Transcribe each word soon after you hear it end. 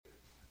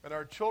and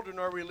our children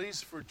are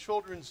released for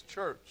Children's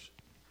Church.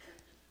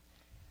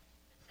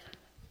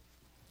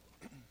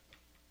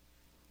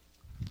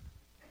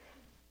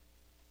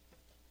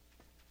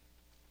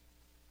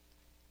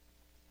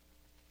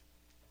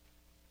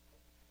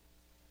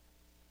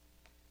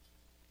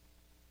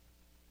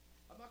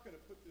 I'm not going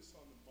to put this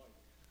on the mic.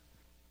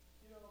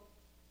 You know,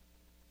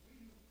 we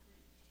who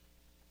preach,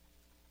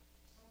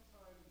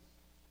 sometimes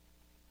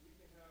we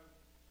can have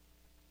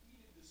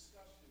heated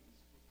discussions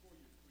before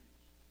you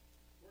preach.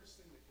 Worst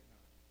thing that can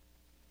happen.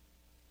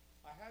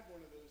 I had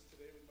one of those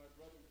today with my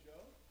brother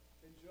Joe.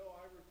 And Joe,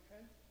 I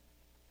repent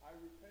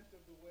of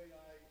the way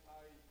I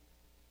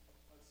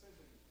said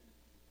anything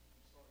to you.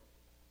 I'm sorry.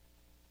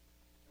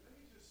 And let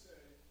me just say,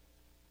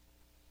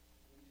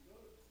 when you go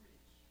to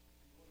preach,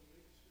 you want to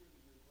make sure that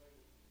you're right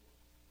with the Lord.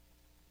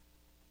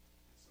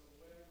 And so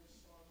the way I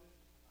responded,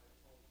 I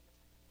told you.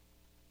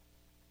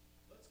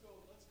 Let's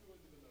go into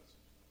the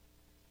message now.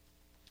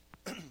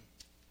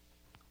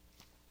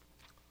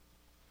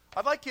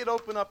 I'd like you to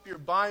open up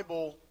your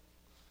Bible,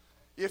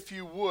 if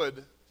you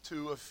would,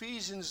 to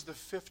Ephesians, the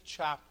 5th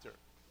chapter.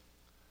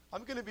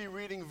 I'm going to be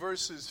reading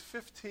verses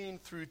 15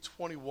 through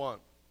 21.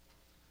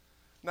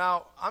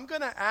 Now, I'm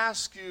going to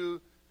ask you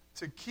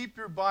to keep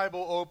your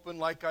Bible open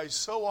like I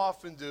so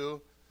often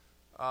do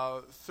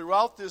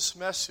throughout this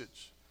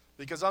message,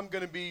 because I'm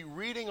going to be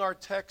reading our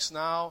text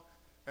now,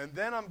 and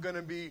then I'm going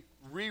to be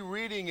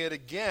rereading it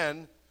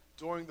again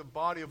during the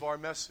body of our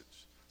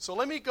message. So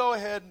let me go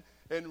ahead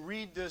and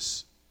read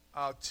this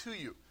to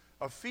you.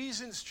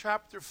 Ephesians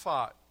chapter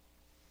 5,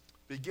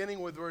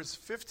 beginning with verse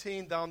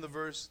 15 down to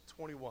verse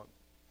 21.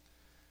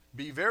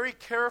 Be very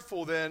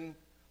careful then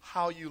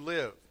how you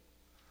live,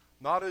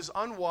 not as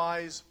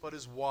unwise, but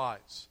as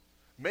wise,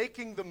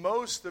 making the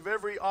most of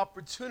every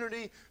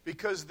opportunity,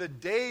 because the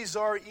days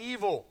are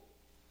evil.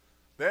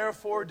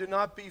 Therefore do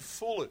not be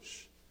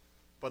foolish,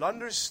 but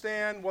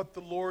understand what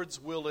the Lord's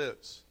will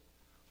is.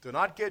 Do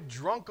not get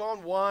drunk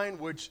on wine,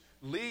 which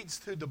leads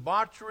to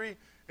debauchery.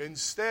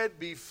 Instead,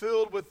 be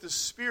filled with the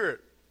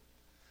Spirit.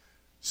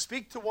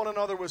 Speak to one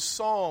another with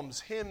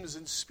psalms, hymns,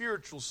 and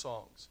spiritual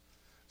songs.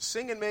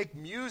 Sing and make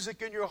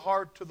music in your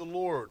heart to the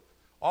Lord,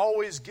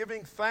 always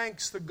giving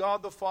thanks to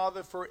God the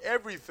Father for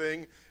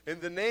everything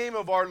in the name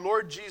of our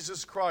Lord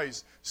Jesus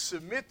Christ.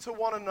 Submit to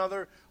one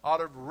another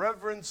out of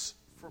reverence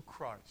for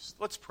Christ.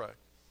 Let's pray.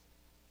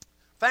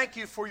 Thank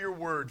you for your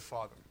word,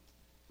 Father.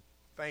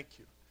 Thank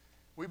you.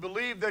 We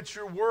believe that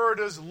your word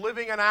is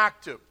living and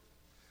active.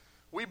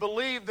 We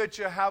believe that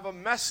you have a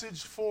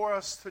message for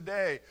us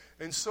today.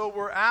 And so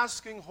we're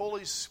asking,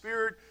 Holy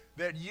Spirit,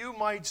 that you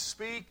might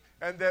speak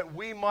and that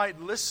we might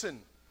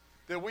listen,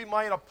 that we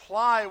might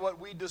apply what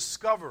we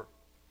discover.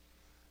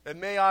 And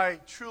may I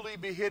truly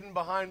be hidden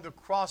behind the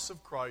cross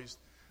of Christ,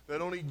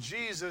 that only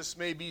Jesus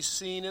may be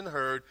seen and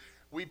heard.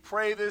 We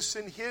pray this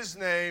in his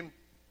name.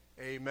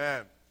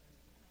 Amen.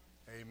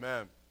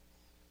 Amen.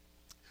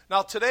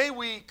 Now today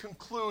we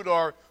conclude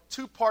our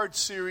two-part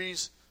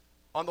series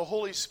on the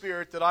Holy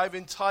Spirit that I've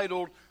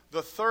entitled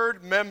The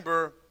Third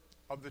Member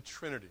of the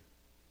Trinity.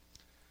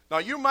 Now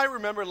you might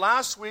remember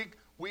last week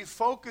we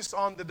focused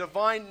on the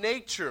divine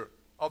nature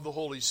of the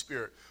Holy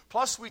Spirit.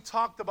 Plus we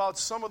talked about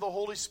some of the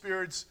Holy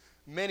Spirit's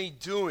many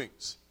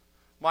doings.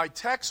 My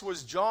text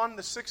was John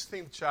the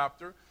 16th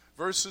chapter,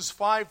 verses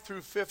 5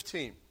 through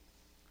 15.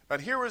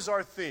 And here is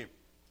our theme.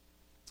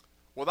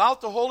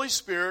 Without the Holy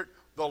Spirit,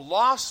 the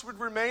lost would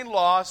remain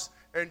lost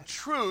and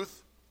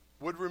truth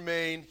would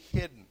remain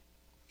hidden.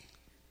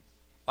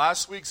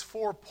 Last week's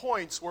 4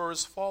 points were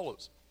as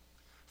follows.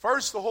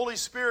 First, the Holy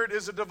Spirit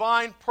is a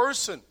divine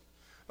person.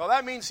 Now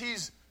that means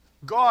he's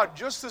God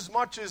just as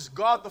much as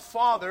God the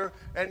Father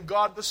and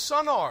God the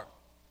Son are.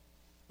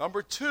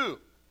 Number 2,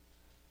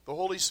 the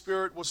Holy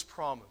Spirit was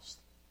promised.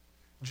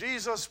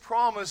 Jesus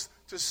promised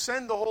to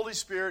send the Holy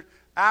Spirit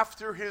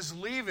after his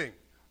leaving.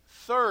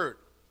 Third,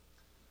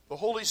 the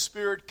Holy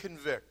Spirit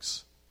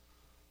convicts.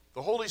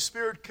 The Holy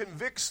Spirit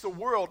convicts the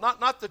world,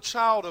 not the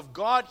child of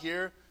God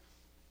here,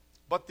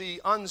 but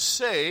the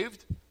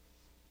unsaved.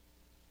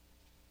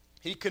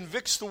 He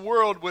convicts the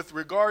world with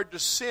regard to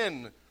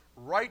sin,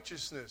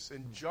 righteousness,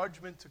 and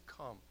judgment to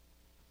come.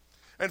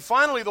 And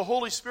finally, the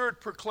Holy Spirit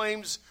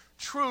proclaims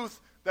truth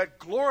that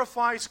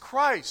glorifies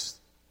Christ.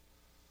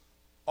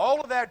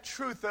 All of that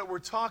truth that we're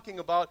talking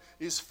about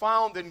is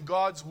found in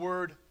God's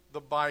Word,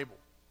 the Bible.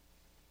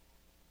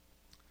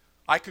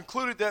 I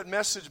concluded that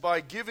message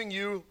by giving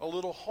you a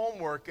little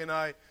homework, and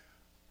I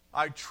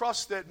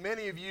trust that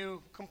many of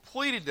you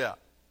completed that.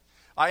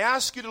 I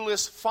ask you to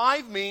list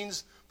 5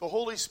 means the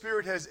Holy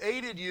Spirit has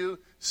aided you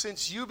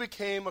since you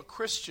became a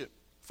Christian.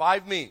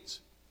 5 means.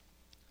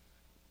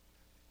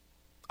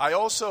 I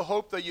also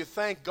hope that you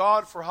thank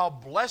God for how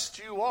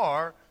blessed you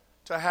are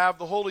to have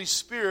the Holy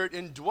Spirit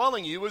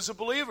indwelling you as a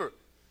believer.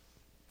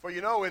 For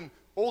you know, in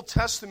Old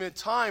Testament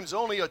times,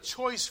 only a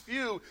choice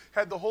few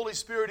had the Holy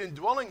Spirit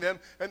indwelling them,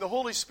 and the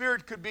Holy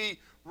Spirit could be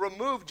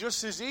removed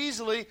just as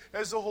easily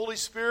as the Holy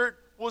Spirit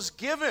was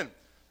given.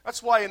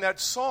 That's why in that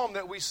psalm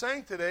that we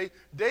sang today,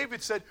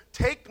 David said,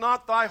 "Take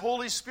not thy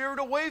Holy Spirit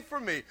away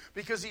from me."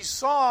 Because he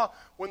saw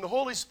when the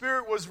Holy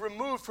Spirit was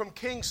removed from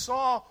King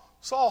Saul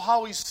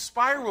how he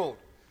spiraled.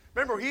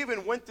 Remember, he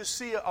even went to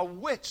see a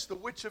witch, the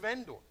witch of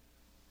Endor.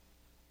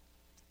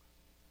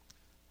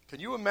 Can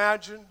you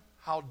imagine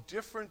how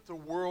different the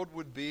world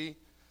would be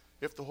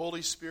if the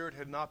Holy Spirit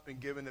had not been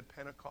given at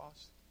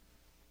Pentecost?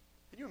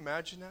 Can you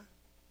imagine that?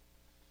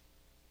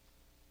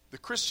 The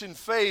Christian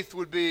faith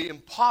would be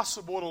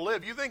impossible to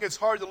live. You think it's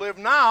hard to live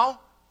now?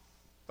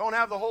 Don't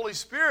have the Holy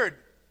Spirit.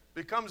 It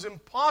becomes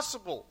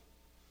impossible.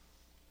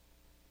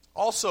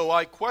 Also,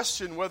 I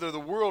question whether the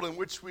world in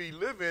which we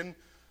live in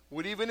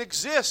would even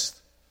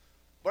exist.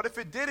 But if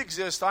it did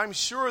exist, I'm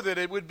sure that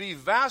it would be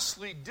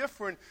vastly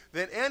different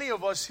than any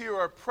of us here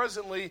are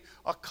presently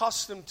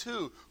accustomed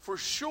to. For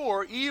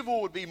sure,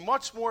 evil would be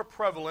much more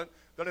prevalent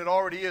than it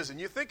already is.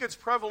 And you think it's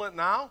prevalent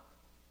now?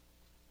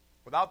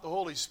 Without the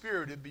Holy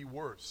Spirit, it'd be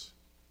worse.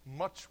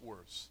 Much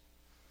worse.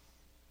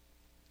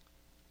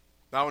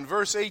 Now, in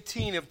verse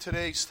 18 of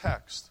today's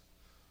text,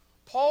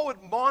 Paul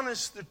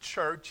admonished the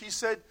church, he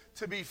said,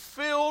 to be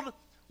filled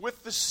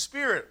with the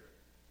Spirit.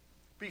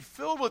 Be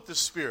filled with the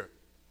Spirit.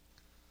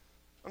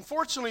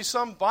 Unfortunately,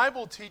 some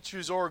Bible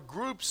teachers or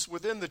groups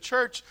within the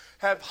church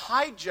have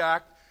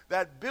hijacked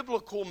that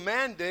biblical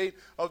mandate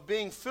of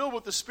being filled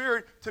with the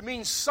Spirit to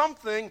mean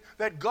something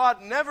that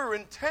God never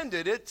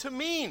intended it to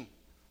mean.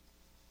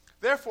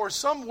 Therefore,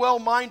 some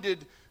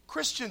well-minded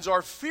Christians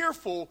are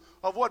fearful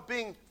of what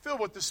being filled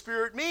with the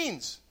Spirit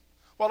means,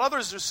 while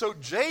others are so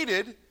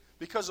jaded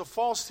because of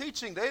false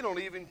teaching they don't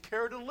even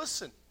care to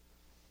listen.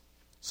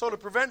 So to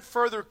prevent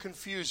further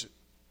confusion,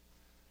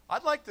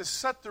 I'd like to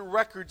set the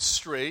record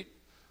straight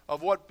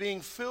of what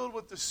being filled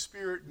with the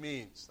Spirit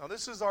means. Now,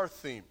 this is our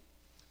theme.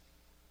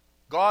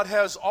 God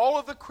has all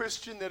of the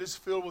Christian that is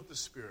filled with the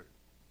Spirit.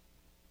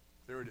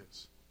 There it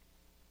is.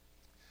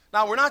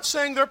 Now, we're not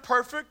saying they're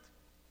perfect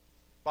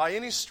by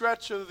any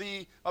stretch of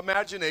the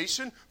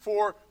imagination,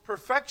 for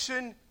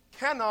perfection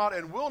cannot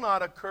and will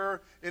not occur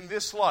in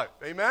this life.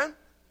 Amen?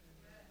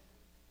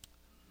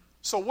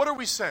 So what are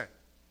we saying?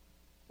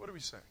 What are we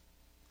saying?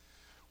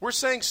 We're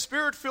saying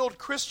Spirit-filled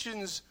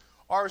Christians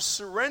are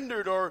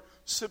surrendered or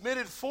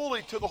submitted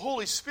fully to the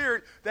Holy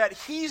Spirit, that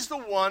He's the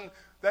one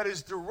that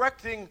is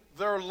directing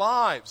their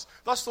lives.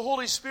 Thus, the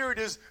Holy Spirit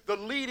is the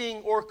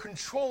leading or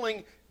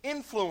controlling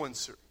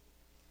influencer.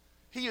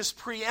 He is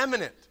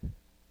preeminent.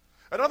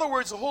 In other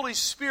words, the Holy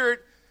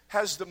Spirit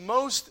has the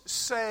most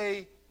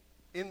say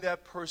in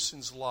that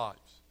person's lives.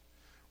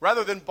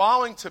 Rather than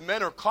bowing to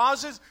men or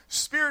causes,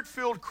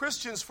 Spirit-filled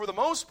Christians, for the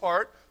most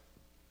part,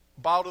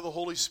 bow to the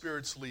Holy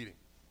Spirit's leading.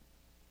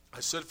 I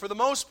said for the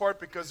most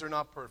part because they're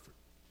not perfect.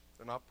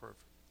 They're not perfect.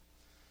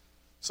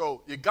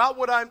 So, you got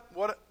what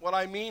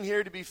I mean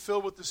here to be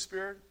filled with the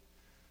Spirit?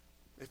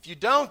 If you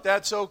don't,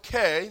 that's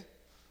okay,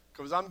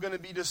 because I'm going to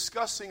be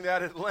discussing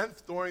that at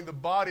length during the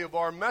body of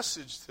our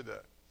message today.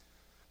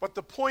 But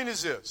the point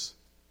is this,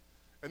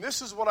 and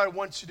this is what I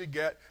want you to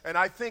get, and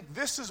I think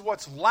this is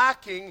what's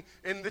lacking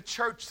in the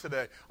church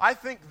today. I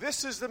think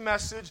this is the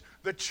message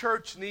the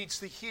church needs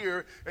to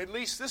hear. At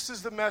least this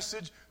is the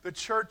message the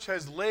church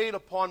has laid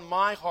upon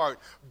my heart.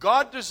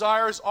 God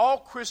desires all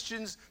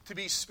Christians to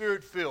be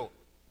Spirit-filled.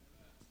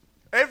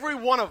 Every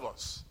one of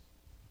us.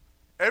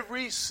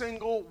 Every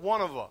single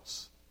one of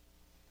us.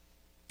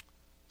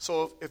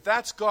 So if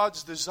that's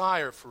God's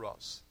desire for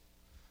us,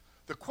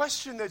 the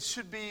question that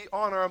should be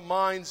on our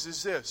minds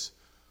is this: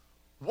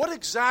 what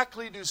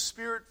exactly do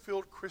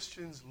Spirit-filled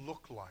Christians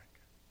look like?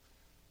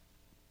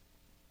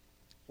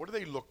 What do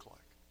they look like?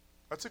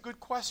 That's a good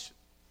question.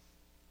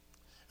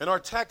 In our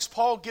text,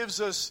 Paul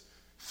gives us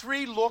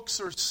 3 looks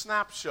or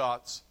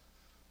snapshots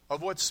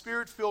of what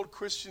Spirit-filled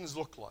Christians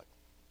look like.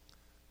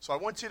 So I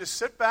want you to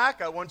sit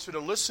back, I want you to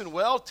listen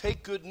well,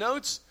 take good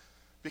notes,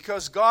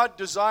 because God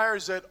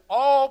desires that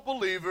all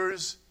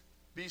believers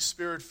be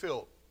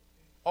Spirit-filled.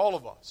 All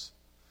of us.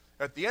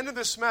 At the end of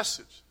this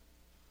message,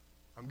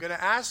 I'm going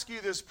to ask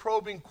you this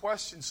probing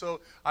question, so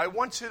I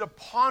want you to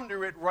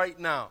ponder it right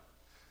now.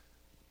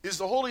 Is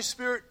the Holy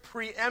Spirit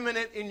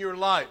preeminent in your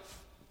life?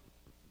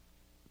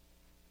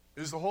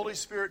 Is the Holy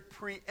Spirit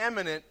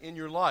preeminent in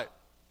your life?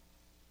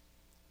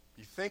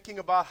 Be thinking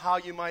about how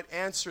you might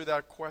answer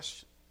that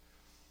question.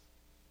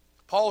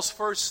 Paul's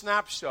first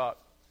snapshot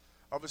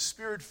of a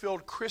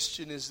Spirit-filled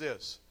Christian is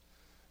this: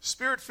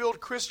 Spirit-filled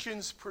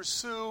Christians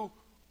pursue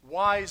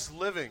wise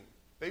living.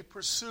 They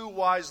pursue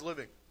wise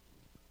living.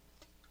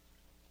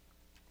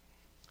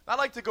 I'd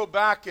like to go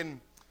back and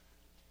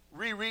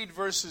reread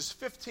verses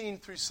 15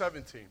 through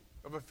 17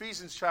 of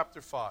Ephesians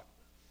chapter 5.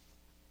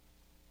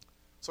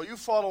 So you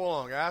follow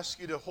along. I ask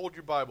you to hold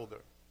your Bible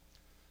there.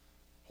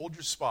 Hold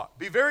your spot.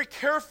 Be very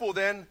careful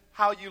then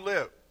how you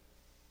live,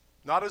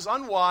 not as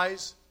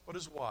unwise, but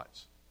as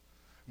wise,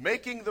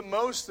 making the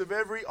most of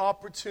every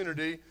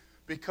opportunity,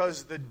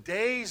 because the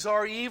days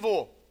are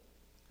evil.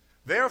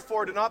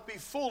 Therefore, do not be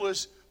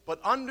foolish, but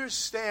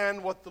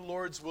understand what the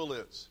Lord's will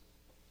is.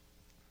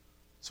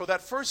 So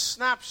that first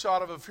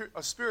snapshot of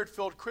a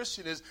Spirit-filled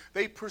Christian is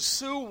they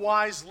pursue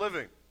wise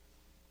living.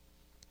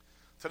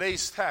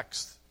 today's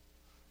text,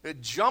 it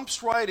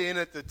jumps right in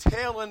at the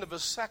tail end of a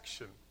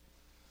section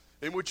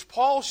in which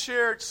Paul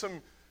shared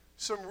some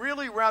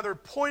really rather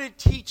pointed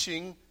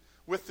teaching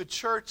with the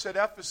church at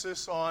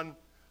Ephesus on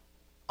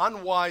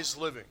unwise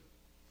living.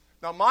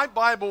 Now, my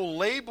Bible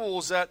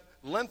labels that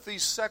lengthy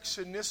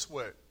section this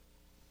way: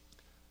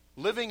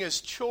 living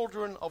as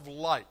children of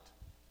light.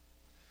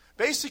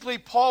 Basically,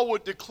 Paul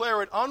would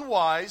declare it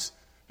unwise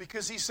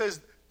because he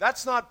says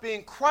that's not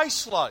being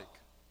Christ-like.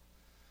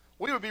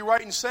 We would be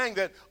right in saying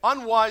that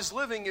unwise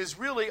living is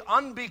really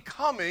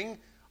unbecoming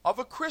of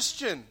a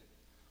Christian.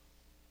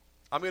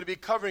 I'm going to be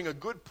covering a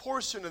good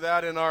portion of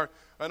that in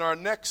our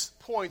next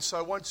point, so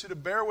I want you to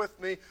bear with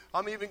me.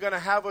 I'm even going to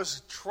have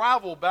us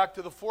travel back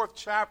to the 4th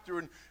chapter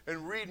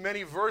and read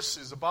many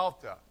verses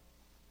about that.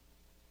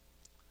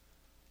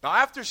 Now,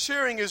 after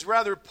sharing his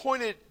rather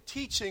pointed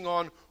teaching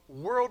on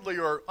worldly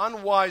or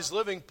unwise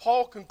living,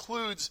 Paul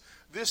concludes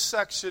this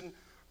section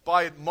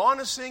by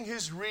admonishing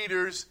his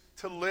readers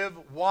to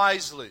live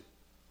wisely.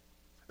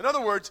 In other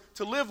words,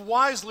 to live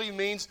wisely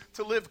means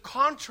to live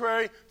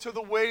contrary to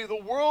the way the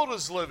world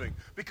is living,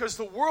 because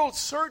the world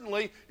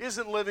certainly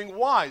isn't living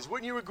wise.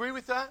 Wouldn't you agree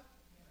with that?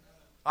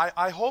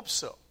 I hope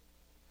so.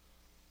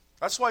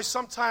 That's why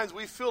sometimes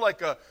we feel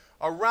like a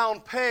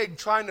round peg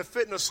trying to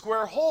fit in a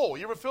square hole.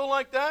 You ever feel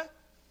like that?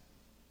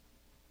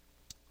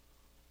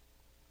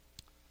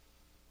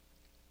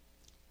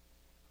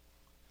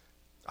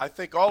 I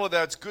think all of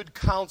that's good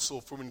counsel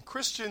for when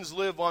Christians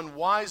live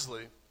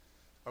unwisely.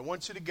 I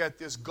want you to get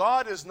this.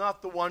 God is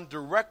not the one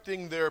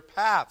directing their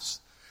paths.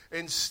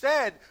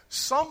 Instead,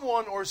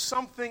 someone or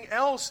something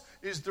else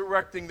is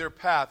directing their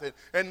path.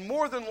 And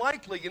more than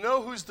likely, you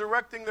know who's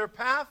directing their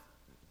path?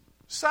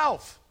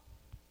 Self.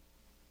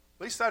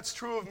 At least that's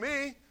true of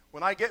me.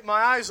 When I get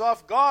my eyes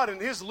off God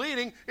and His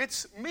leading,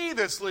 it's me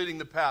that's leading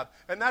the path.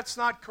 And that's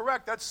not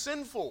correct. That's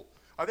sinful.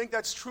 I think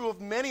that's true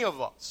of many of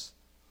us.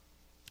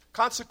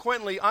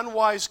 Consequently,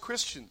 unwise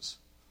Christians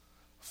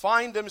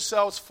find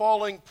themselves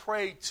falling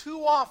prey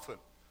too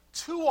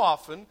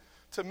often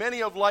to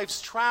many of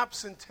life's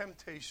traps and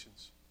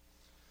temptations.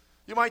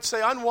 You might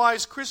say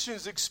unwise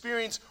Christians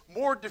experience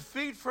more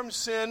defeat from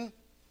sin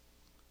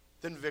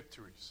than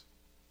victories.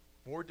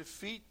 More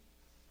defeat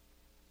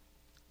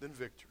than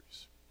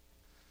victories.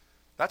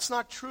 That's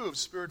not true of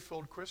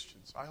Spirit-filled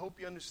Christians. I hope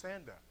you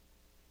understand that.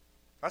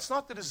 That's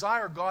not the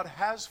desire God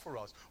has for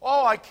us.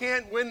 Oh, I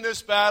can't win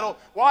this battle.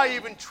 Why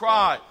even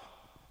try?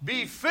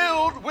 Be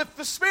filled with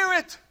the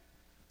Spirit.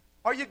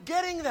 Are you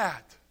getting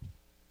that?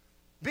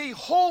 Be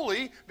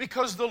holy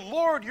because the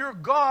Lord your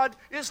God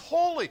is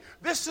holy.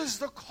 This is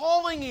the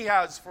calling He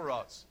has for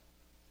us.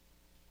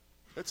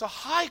 It's a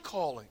high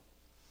calling.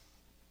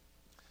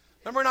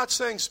 And we're not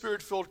saying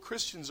Spirit-filled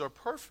Christians are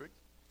perfect.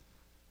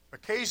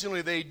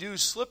 Occasionally they do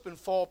slip and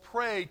fall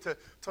prey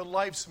to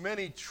life's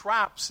many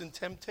traps and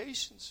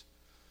temptations.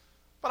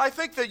 But I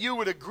think that you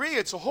would agree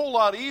it's a whole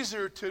lot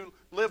easier to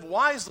live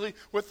wisely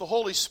with the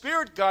Holy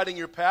Spirit guiding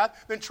your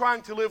path than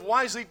trying to live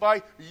wisely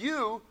by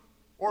you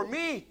or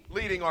me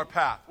leading our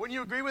path. Wouldn't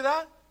you agree with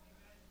that?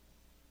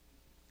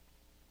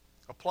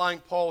 Applying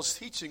Paul's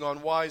teaching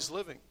on wise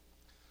living,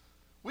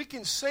 we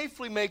can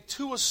safely make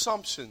two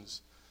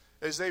assumptions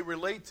as they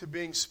relate to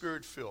being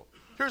Spirit-filled.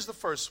 Here's the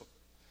first one.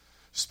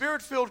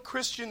 Spirit-filled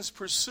Christians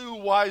pursue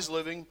wise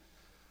living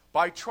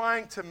by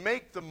trying to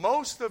make the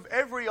most of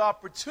every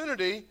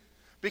opportunity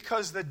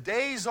because the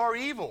days are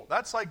evil.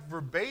 That's like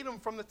verbatim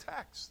from the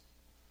text.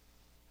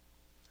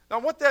 Now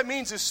what that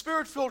means is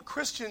Spirit-filled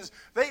Christians,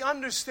 they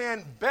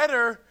understand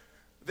better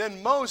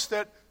than most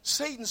that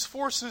Satan's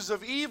forces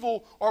of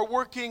evil are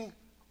working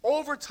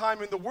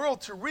overtime in the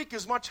world to wreak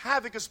as much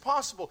havoc as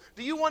possible.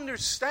 Do you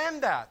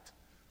understand that?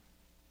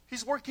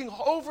 He's working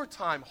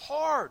overtime,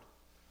 hard.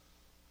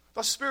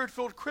 The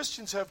Spirit-filled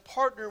Christians have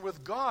partnered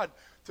with God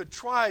to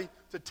try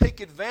to take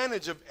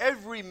advantage of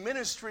every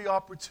ministry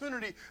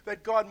opportunity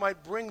that God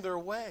might bring their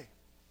way.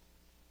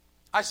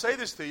 I say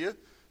this to you,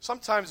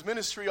 sometimes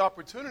ministry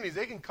opportunities,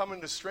 they can come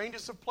in the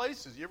strangest of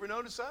places. You ever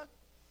notice that?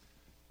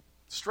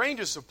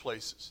 Strangest of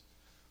places.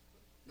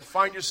 You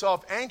find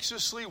yourself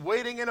anxiously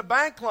waiting in a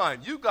bank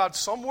line. You got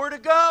somewhere to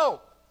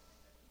go.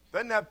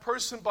 Then that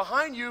person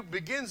behind you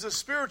begins a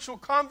spiritual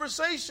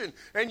conversation,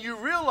 and you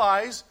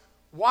realize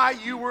why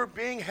you were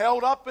being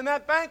held up in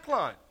that bank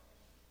line.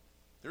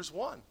 There's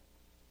one.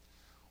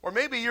 Or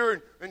maybe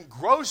you're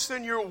engrossed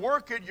in your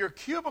work at your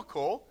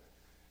cubicle,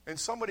 and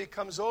somebody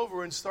comes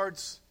over and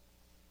starts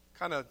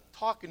kind of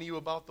talking to you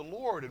about the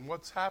Lord and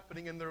what's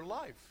happening in their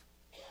life.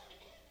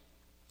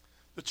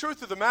 The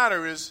truth of the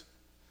matter is,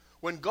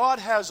 when God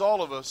has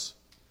all of us,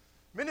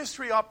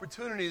 ministry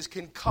opportunities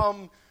can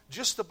come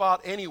just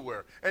about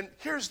anywhere. And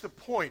here's the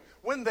point.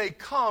 When they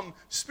come,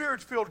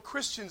 Spirit-filled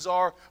Christians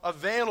are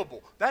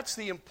available. That's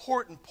the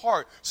important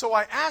part. So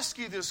I ask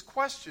you this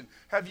question.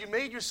 Have you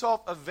made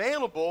yourself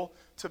available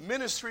to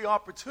ministry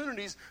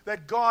opportunities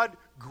that God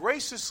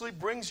graciously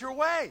brings your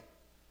way?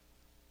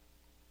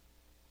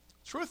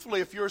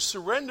 Truthfully, if you're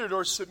surrendered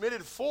or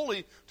submitted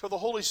fully to the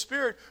Holy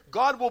Spirit,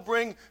 God will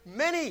bring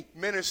many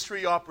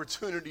ministry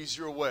opportunities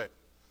your way.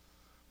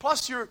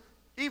 Plus, you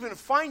even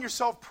find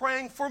yourself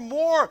praying for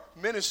more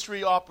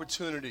ministry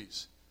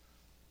opportunities.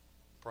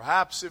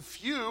 Perhaps if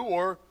few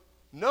or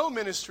no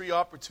ministry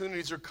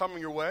opportunities are coming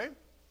your way,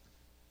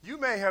 you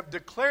may have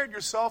declared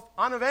yourself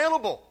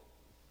unavailable.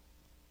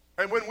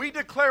 And when we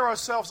declare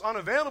ourselves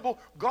unavailable,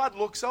 God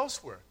looks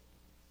elsewhere.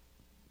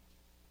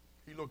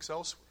 He looks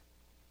elsewhere.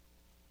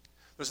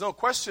 There's no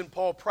question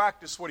Paul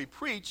practiced what he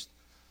preached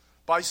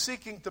by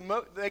seeking to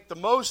make the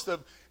most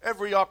of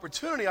every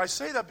opportunity. I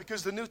say that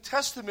because the New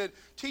Testament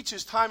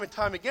teaches time and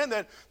time again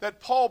that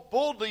Paul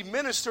boldly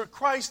ministered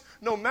Christ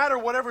no matter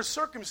whatever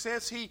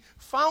circumstance he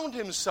found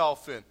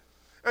himself in.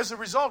 As a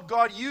result,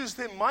 God used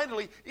him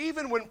mightily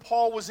even when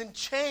Paul was in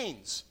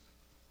chains.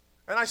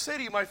 And I say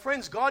to you, my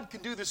friends, God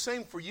can do the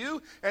same for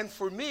you and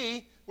for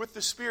me with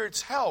the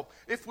Spirit's help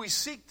if we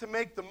seek to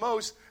make the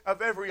most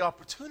of every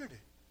opportunity,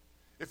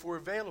 if we're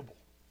available.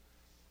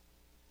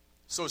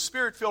 So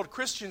Spirit-filled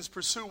Christians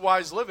pursue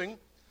wise living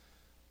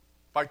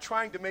by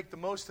trying to make the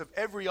most of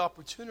every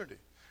opportunity.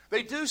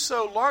 They do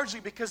so largely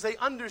because they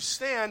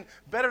understand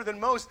better than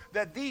most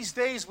that these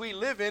days we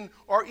live in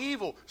are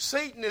evil.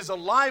 Satan is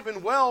alive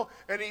and well,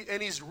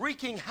 and he's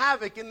wreaking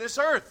havoc in this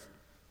earth.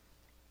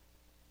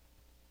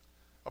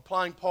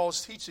 Applying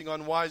Paul's teaching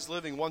on wise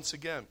living once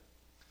again.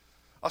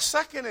 A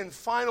second and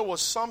final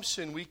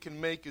assumption we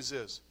can make is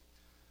this.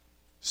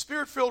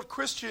 Spirit-filled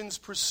Christians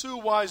pursue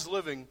wise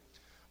living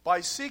by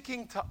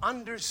seeking to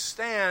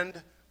understand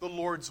the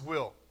Lord's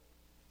will.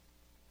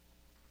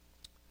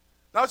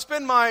 Now, it's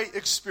been my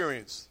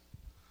experience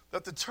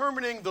that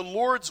determining the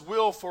Lord's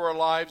will for our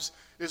lives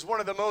is one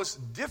of the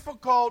most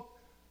difficult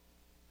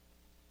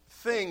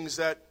things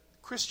that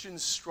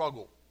Christians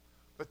struggle,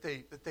 that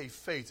they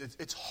face.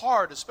 It's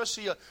hard,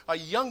 especially a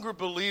younger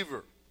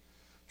believer,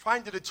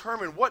 trying to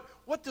determine what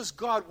does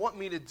God want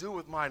me to do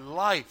with my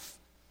life?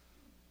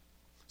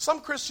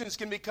 Some Christians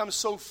can become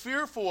so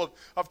fearful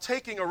of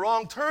taking a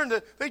wrong turn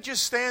that they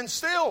just stand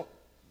still.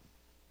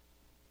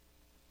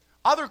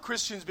 Other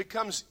Christians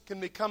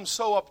can become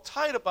so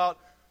uptight about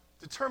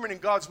determining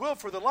God's will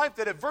for their life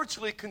that it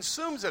virtually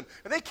consumes them.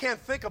 And they can't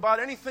think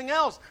about anything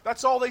else.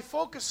 That's all they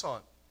focus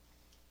on.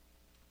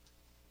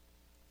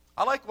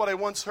 I like what I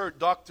once heard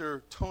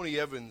Dr. Tony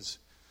Evans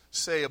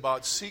say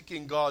about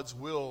seeking God's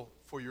will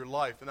for your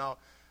life. Now,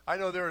 I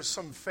know there are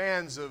some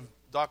fans of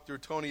Dr.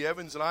 Tony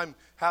Evans, and I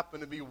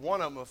happen to be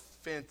one of them, a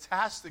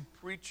fantastic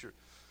preacher.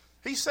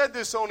 He said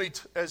this only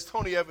as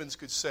Tony Evans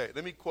could say.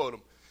 Let me quote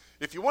him.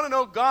 If you want to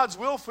know God's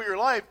will for your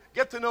life,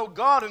 get to know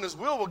God, and His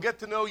will get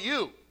to know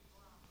you.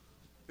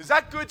 Is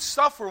that good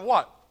stuff or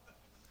what?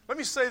 Let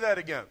me say that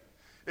again.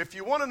 If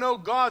you want to know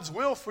God's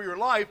will for your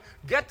life,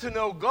 get to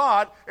know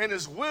God, and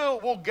His will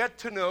get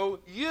to know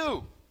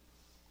you.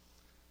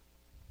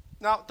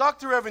 Now,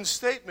 Dr. Evans'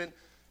 statement,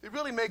 it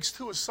really makes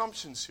two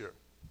assumptions here.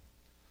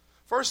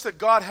 First, that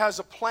God has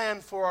a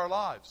plan for our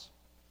lives.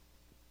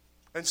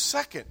 And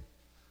second,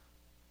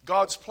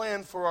 God's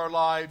plan for our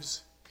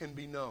lives can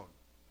be known.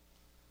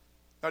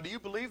 Now, do you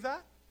believe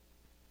that?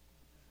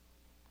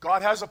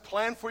 God has a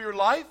plan for your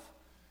life,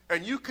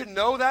 and you can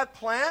know that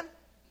plan?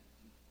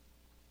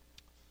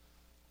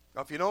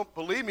 Now, if you don't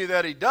believe me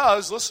that He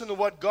does, listen to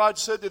what God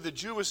said to the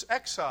Jewish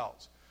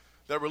exiles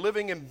that were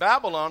living in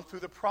Babylon through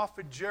the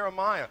prophet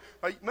Jeremiah.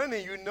 Now, many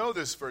of you know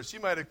this verse. You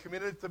might have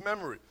committed it to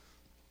memory.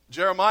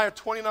 Jeremiah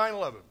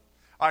 29:11.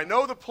 I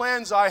know the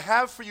plans I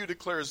have for you,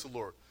 declares the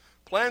Lord.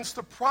 Plans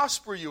to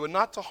prosper you and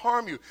not to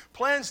harm you.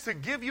 Plans to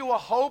give you a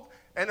hope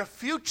and a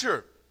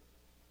future.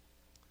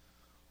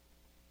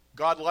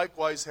 God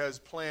likewise has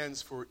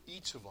plans for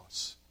each of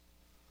us.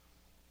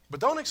 But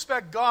don't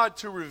expect God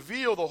to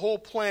reveal the whole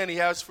plan He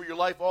has for your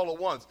life all at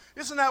once.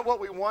 Isn't that what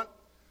we want?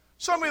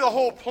 Show me the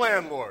whole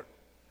plan, Lord.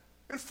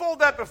 Unfold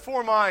that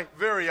before my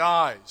very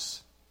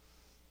eyes.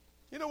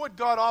 You know what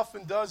God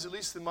often does, at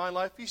least in my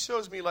life? He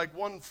shows me like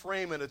one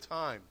frame at a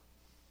time.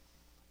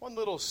 One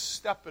little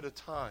step at a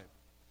time.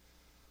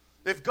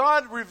 If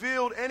God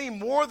revealed any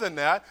more than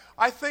that,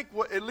 I think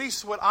at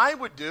least what I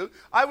would do,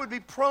 I would be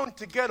prone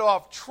to get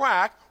off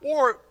track,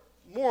 or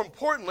more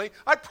importantly,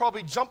 I'd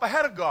probably jump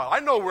ahead of God. I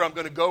know where I'm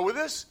going to go with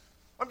this.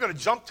 I'm going to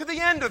jump to the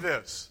end of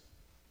this.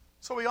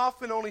 So He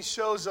often only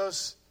shows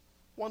us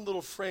one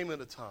little frame at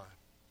a time.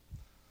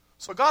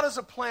 So God has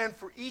a plan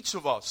for each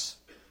of us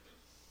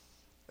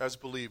as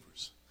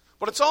believers.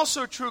 But it's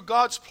also true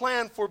God's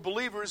plan for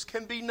believers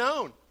can be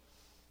known.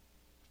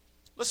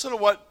 Listen to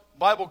what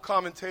Bible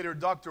commentator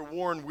Dr.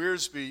 Warren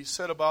Wiersbe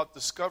said about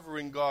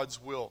discovering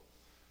God's will.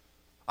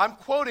 I'm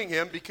quoting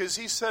him because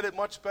he said it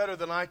much better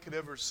than I could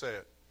ever say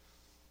it.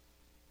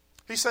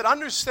 He said,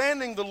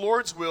 understanding the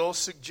Lord's will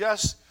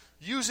suggests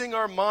using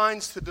our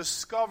minds to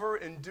discover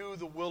and do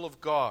the will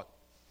of God.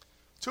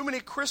 Too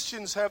many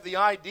Christians have the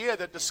idea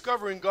that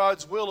discovering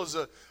God's will is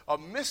a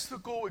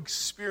mystical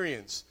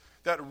experience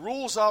that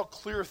rules out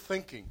clear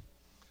thinking.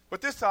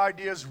 But this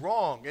idea is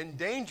wrong and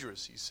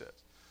dangerous, he says.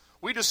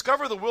 We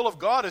discover the will of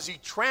God as He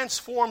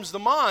transforms the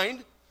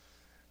mind,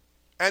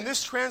 and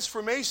this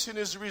transformation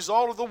is a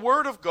result of the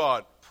Word of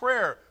God,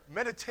 prayer,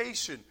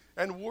 meditation,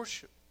 and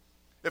worship.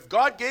 If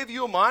God gave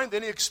you a mind,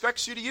 then He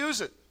expects you to use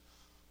it.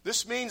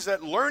 This means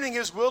that learning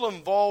His will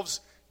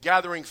involves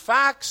gathering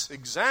facts,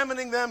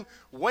 examining them,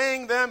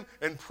 weighing them,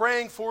 and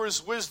praying for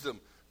His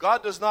wisdom.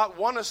 God does not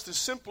want us to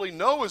simply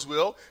know His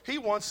will. He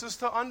wants us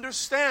to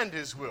understand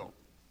His will.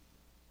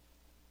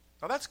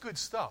 Now that's good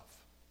stuff.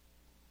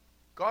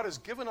 God has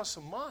given us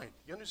a mind.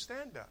 You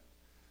understand that?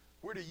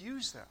 We're to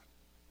use that.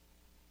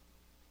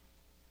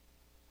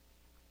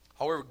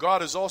 However,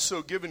 God has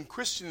also given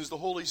Christians the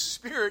Holy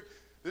Spirit,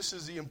 this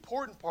is the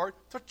important part,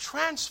 to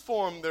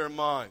transform their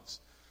minds.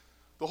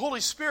 The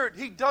Holy Spirit,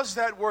 He does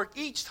that work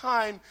each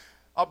time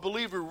a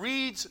believer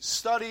reads,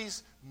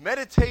 studies,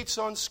 meditates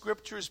on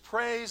Scriptures,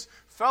 prays,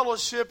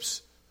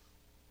 fellowships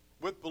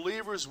with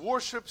believers,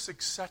 worships,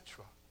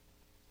 etc.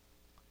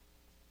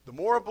 The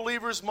more a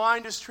believer's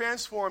mind is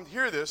transformed,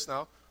 hear this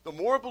now, the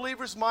more a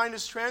believer's mind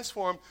is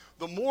transformed,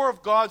 the more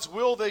of God's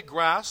will they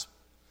grasp,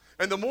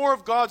 and the more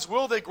of God's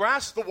will they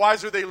grasp, the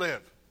wiser they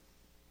live.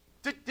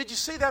 Did you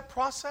see that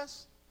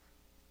process?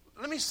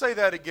 Let me say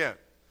that again.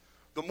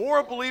 The more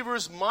a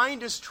believer's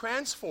mind is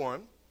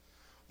transformed,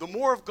 the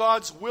more of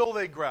God's will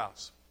they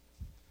grasp.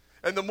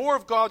 And the more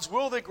of God's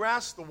will they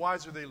grasp, the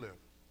wiser they live.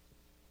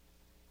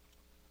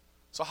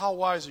 So how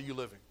wise are you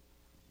living?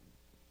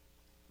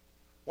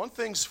 One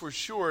thing's for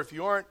sure, if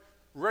you aren't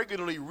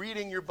regularly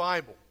reading your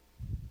Bible,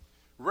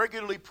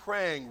 regularly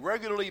praying,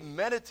 regularly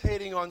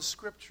meditating on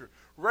Scripture,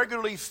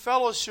 regularly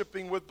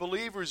fellowshipping with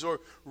believers,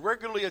 or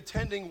regularly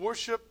attending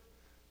worship,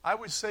 I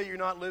would say you're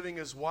not living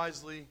as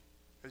wisely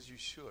as you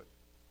should.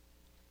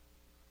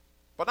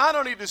 But not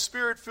only do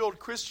Spirit-filled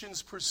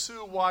Christians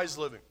pursue wise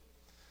living,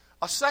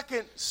 a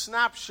second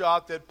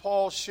snapshot that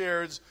Paul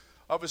shares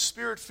of a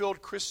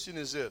Spirit-filled Christian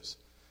is this.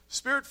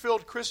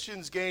 Spirit-filled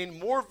Christians gain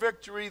more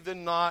victory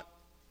than not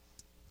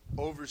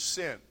over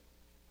sin.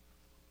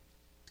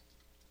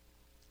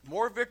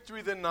 More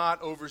victory than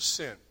not over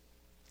sin.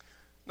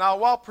 Now,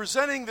 while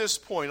presenting this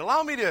point,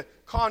 allow me to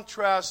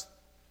contrast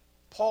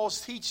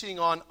Paul's teaching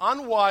on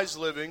unwise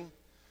living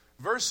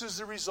versus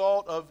the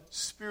result of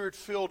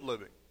Spirit-filled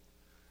living.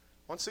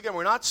 Once again,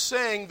 we're not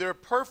saying they're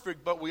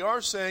perfect, but we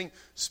are saying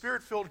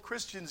Spirit-filled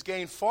Christians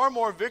gain far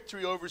more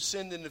victory over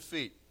sin than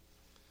defeat.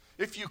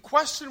 If you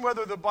question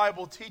whether the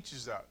Bible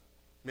teaches that,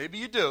 maybe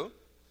you do,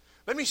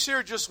 let me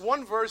share just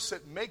one verse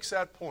that makes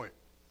that point.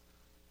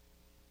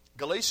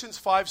 Galatians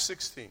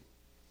 5:16.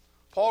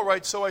 Paul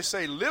writes, "So I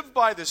say, live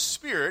by the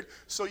Spirit,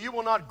 so you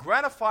will not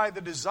gratify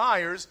the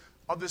desires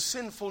of the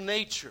sinful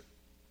nature."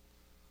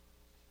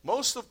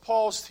 Most of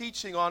Paul's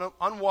teaching on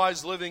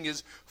unwise living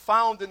is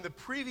found in the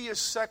previous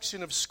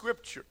section of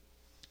Scripture.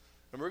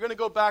 And we're going to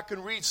go back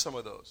and read some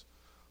of those.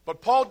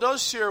 But Paul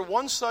does share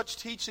one such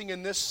teaching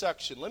in this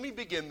section. Let me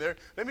begin there.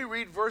 Let me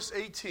read verse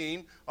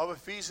 18 of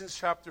Ephesians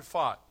chapter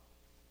 5.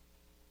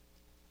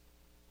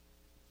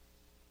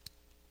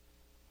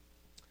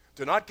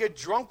 "Do not get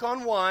drunk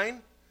on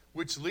wine,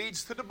 which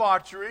leads to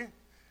debauchery.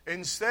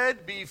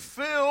 Instead, be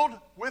filled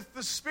with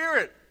the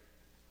Spirit."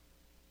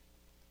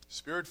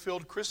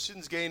 Spirit-filled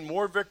Christians gain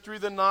more victory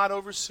than not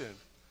over sin.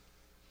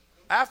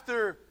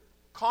 After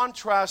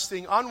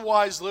contrasting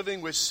unwise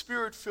living with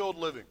Spirit-filled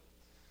living,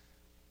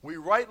 we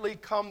rightly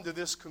come to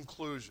this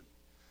conclusion.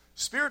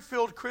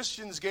 Spirit-filled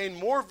Christians gain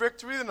more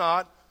victory than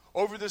not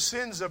over the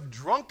sins of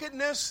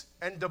drunkenness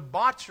and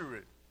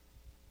debauchery.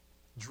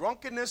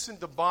 Drunkenness and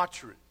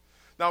debauchery.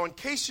 Now, in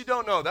case you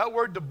don't know, that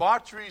word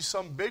debauchery is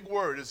some big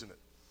word, isn't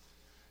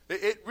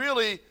it? It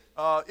really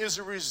is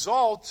a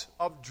result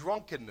of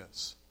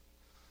drunkenness.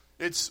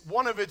 It's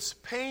one of its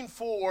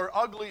painful or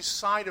ugly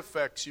side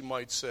effects, you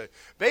might say.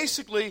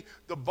 Basically,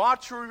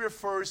 debauchery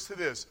refers to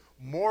this: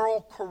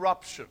 moral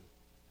corruption.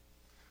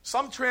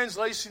 Some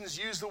translations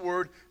use the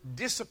word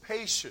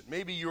dissipation.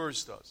 Maybe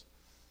yours does.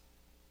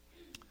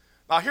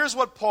 Now, here's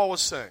what Paul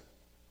was saying.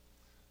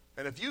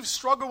 And if you've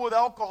struggled with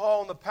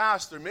alcohol in the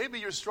past, or maybe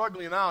you're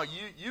struggling now,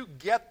 you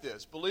get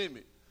this, believe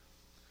me.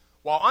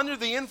 While under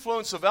the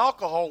influence of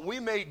alcohol, we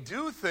may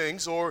do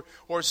things or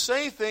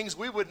say things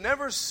we would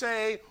never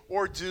say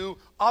or do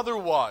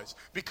otherwise.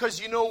 Because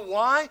you know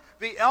why?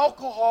 The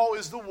alcohol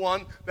is the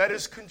one that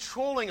is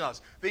controlling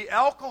us. The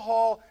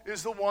alcohol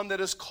is the one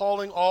that is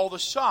calling all the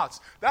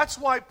shots. That's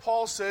why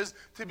Paul says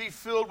to be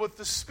filled with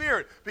the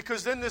Spirit.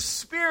 Because then the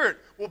Spirit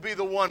will be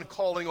the one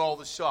calling all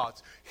the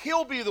shots.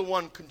 He'll be the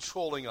one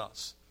controlling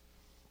us.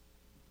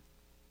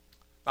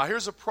 Now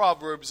here's a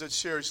Proverbs that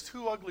shares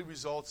two ugly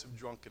results of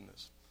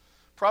drunkenness.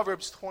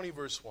 Proverbs 20,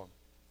 verse 1.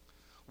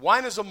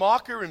 "Wine is a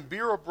mocker and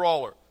beer a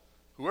brawler.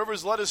 Whoever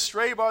is led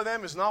astray by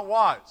them is not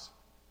wise."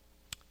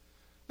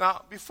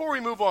 Now, before we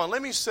move on,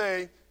 let me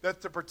say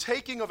that the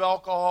partaking of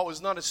alcohol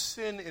is not a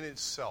sin in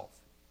itself.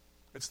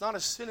 It's not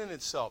a sin in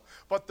itself.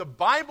 But the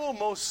Bible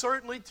most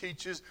certainly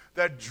teaches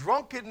that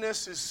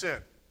drunkenness is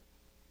sin.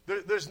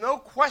 There's no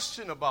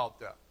question about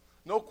that.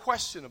 No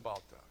question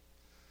about that.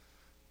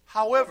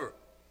 However,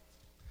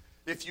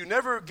 if you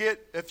never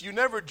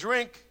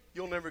drink,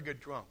 you'll never get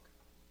drunk.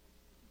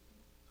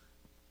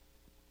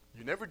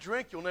 You never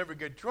drink, you'll never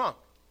get drunk.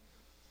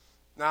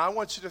 Now, I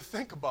want you to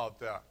think about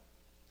that.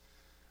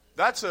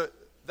 That's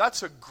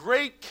a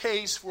great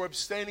case for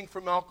abstaining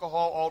from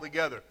alcohol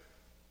altogether.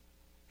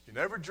 you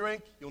never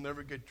drink, you'll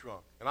never get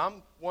drunk. And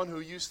I'm one who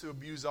used to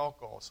abuse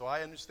alcohol, so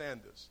I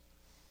understand this.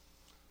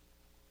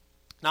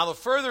 Now, the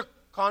further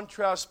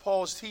contrast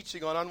Paul's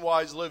teaching on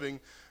unwise living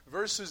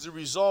versus the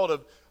result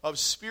of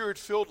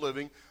spirit-filled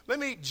living, let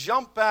me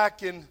jump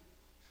back in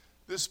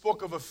this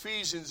book of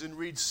Ephesians and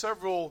read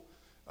several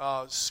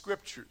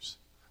scriptures.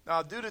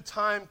 Now, due to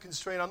time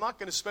constraint, I'm not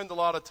going to spend a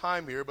lot of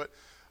time here, but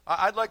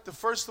I'd like to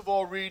first of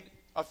all read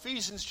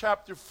Ephesians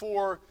chapter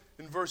 4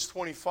 and verse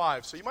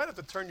 25. So you might have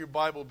to turn your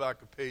Bible back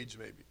a page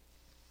maybe.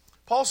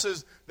 Paul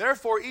says,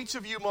 "Therefore each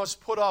of you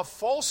must put off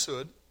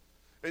falsehood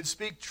and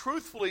speak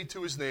truthfully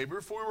to his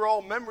neighbor, for we are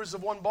all members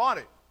of one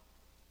body."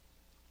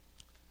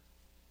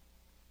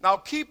 Now,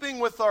 keeping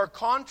with our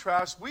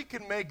contrast, we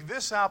can make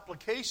this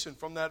application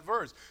from that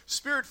verse.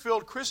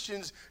 Spirit-filled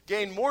Christians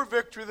gain more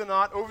victory than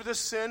not over the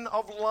sin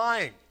of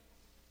lying.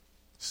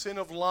 Sin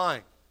of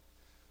lying.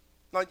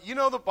 Now, you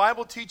know the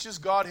Bible teaches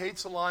God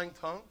hates a lying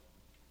tongue?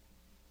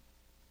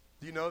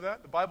 Do you know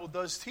that? The Bible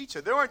does teach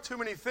it. There aren't too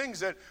many things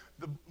that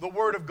the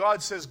Word of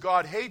God says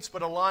God hates,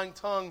 but a lying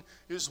tongue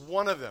is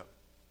one of them.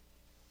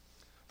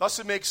 Thus,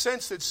 it makes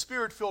sense that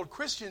Spirit-filled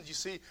Christians, you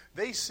see,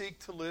 they seek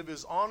to live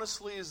as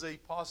honestly as they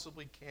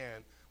possibly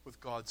can with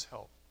God's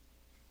help.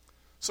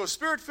 So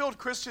Spirit-filled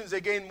Christians,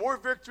 they gain more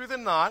victory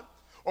than not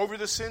over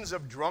the sins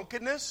of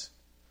drunkenness,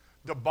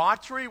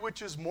 debauchery,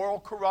 which is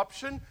moral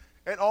corruption,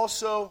 and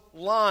also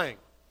lying.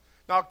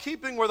 Now,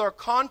 keeping with our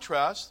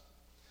contrast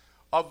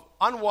of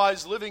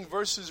unwise living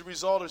versus the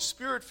result of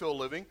Spirit-filled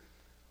living,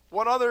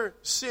 what other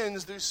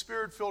sins do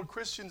Spirit-filled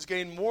Christians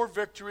gain more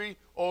victory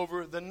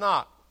over than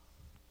not?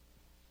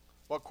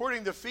 Well,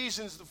 according to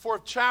Ephesians, the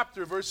 4th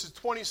chapter, verses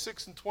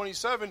 26 and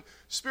 27,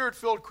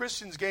 Spirit-filled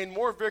Christians gain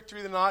more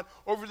victory than not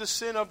over the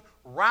sin of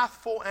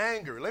wrathful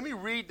anger. Let me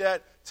read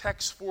that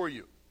text for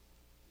you.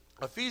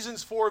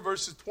 Ephesians 4,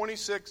 verses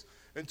 26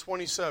 and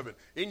 27.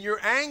 "In your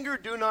anger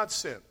do not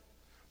sin.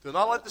 Do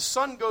not let the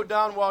sun go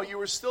down while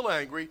you are still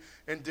angry,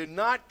 and do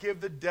not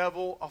give the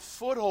devil a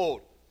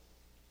foothold."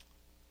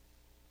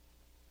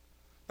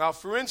 Now,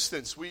 for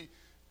instance, we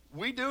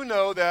do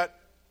know that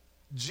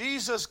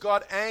Jesus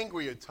got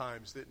angry at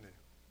times, didn't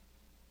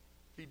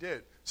he? He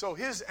did. So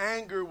his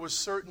anger was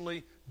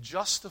certainly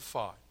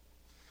justified.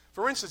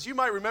 For instance, you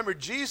might remember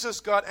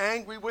Jesus got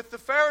angry with the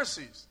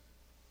Pharisees,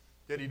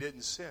 yet he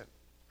didn't sin.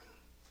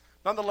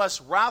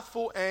 Nonetheless,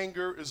 wrathful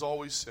anger is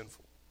always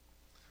sinful.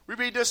 We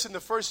read this in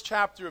the 1st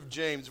chapter of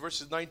James,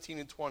 verses 19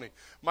 and 20.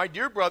 "My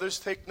dear brothers,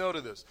 take note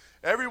of this.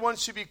 Everyone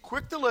should be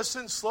quick to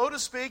listen, slow to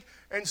speak,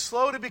 and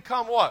slow to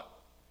become" what?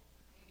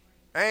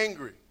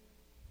 Angry.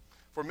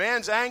 "For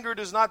man's anger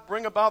does not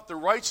bring about the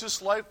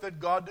righteous life that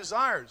God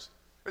desires."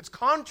 It's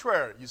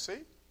contrary, you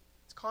see?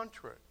 It's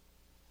contrary.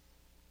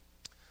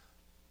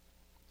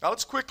 Now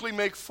let's quickly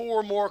make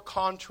 4 more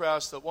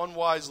contrasts of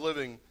unwise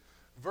living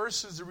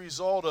versus the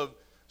result of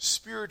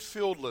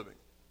Spirit-filled living.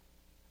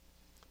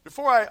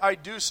 Before I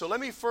do so, let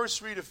me first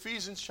read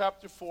Ephesians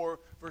chapter 4,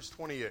 verse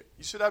 28.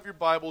 You should have your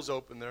Bibles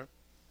open there.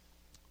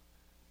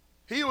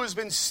 "He who has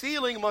been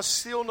stealing must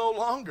steal no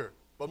longer,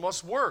 but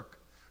must work,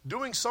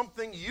 doing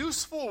something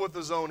useful with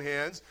his own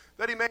hands,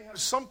 that he may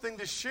have something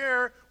to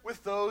share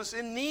with those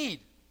in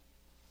need."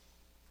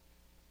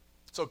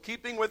 So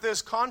keeping with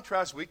this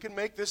contrast, we can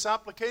make this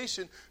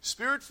application.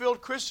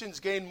 Spirit-filled Christians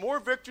gain more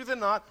victory than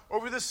not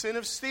over the sin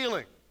of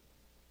stealing.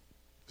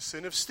 The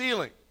sin of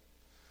stealing.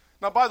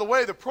 Now, by the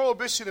way, the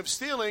prohibition of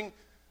stealing,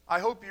 I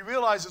hope you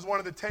realize, is one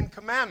of the 10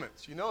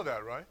 Commandments. You know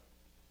that, right?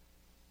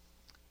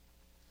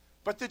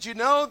 But did you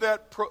know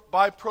that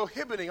by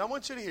prohibiting, I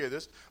want you to hear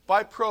this,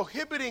 by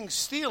prohibiting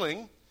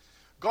stealing,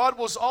 God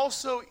was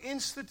also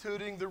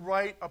instituting the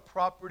right of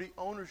property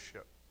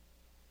ownership?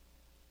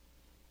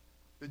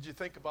 Did you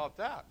think about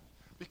that?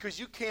 Because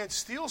you can't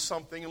steal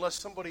something unless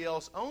somebody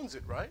else owns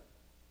it, right?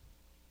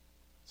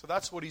 So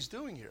that's what he's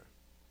doing here.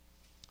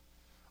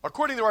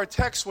 According to our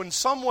text, when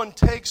someone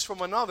takes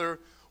from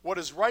another what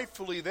is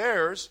rightfully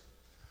theirs,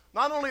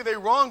 not only are they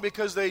wrong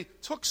because they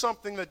took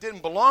something that didn't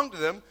belong to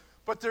them,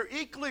 but they're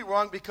equally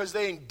wrong because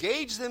they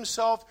engage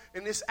themselves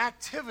in this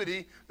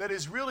activity that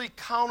is really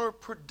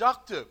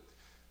counterproductive.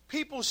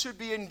 People should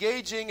be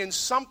engaging in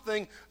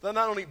something that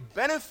not only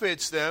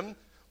benefits them,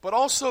 but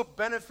also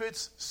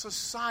benefits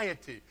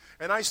society.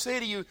 And I say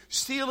to you,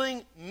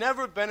 stealing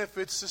never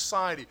benefits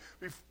society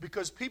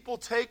because people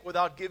take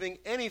without giving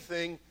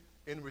anything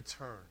in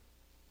return.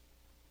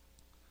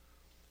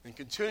 And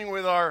continuing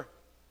with our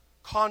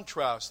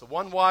contrast of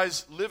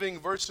unwise living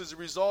versus the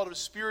result of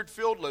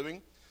Spirit-filled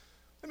living,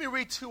 let me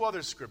read 2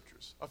 other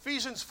scriptures.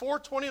 Ephesians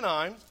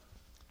 4:29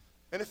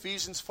 and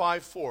Ephesians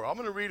 5:4. I'm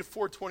going to read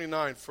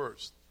 4:29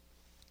 first.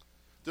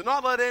 "Do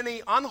not let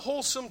any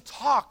unwholesome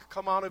talk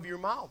come out of your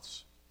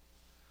mouths,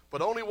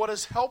 but only what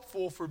is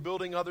helpful for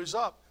building others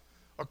up,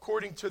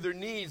 according to their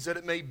needs, that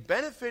it may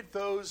benefit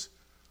those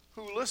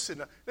who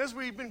listen." As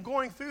we've been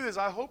going through this,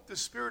 I hope the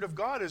Spirit of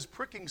God is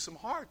pricking some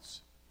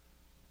hearts.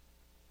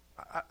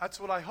 That's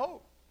what I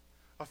hope.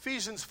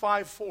 Ephesians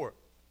 5:4.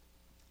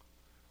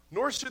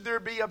 "Nor should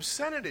there be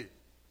obscenity,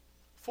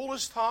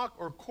 foolish talk,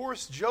 or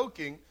coarse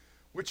joking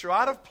which are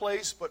out of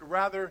place, but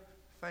rather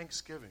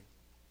thanksgiving.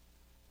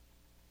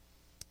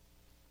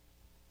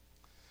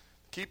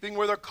 Keeping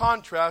with our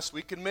contrast,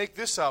 we can make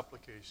this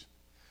application.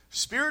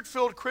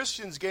 Spirit-filled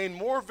Christians gain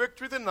more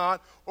victory than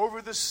not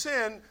over the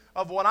sin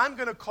of what I'm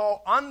going to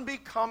call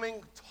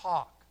unbecoming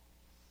talk.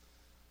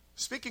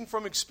 Speaking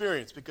from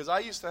experience, because I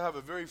used to have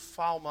a very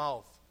foul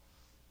mouth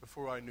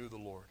before I knew the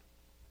Lord.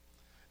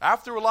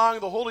 After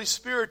allowing the Holy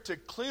Spirit to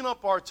clean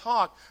up our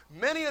talk,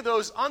 many of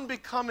those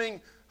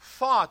unbecoming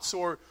thoughts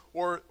or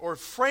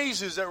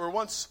phrases that were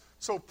once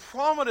so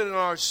prominent in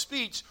our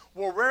speech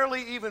will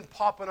rarely even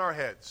pop in our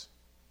heads.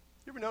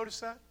 You ever notice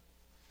that?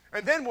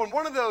 And then when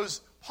one of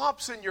those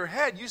pops in your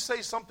head, you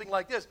say something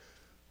like this,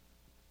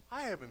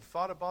 I haven't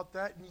thought about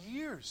that in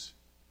years.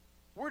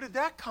 Where did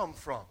that come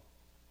from?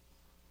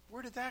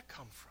 Where did that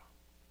come from?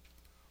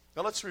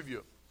 Now let's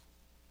review.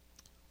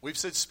 We've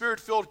said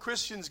Spirit-filled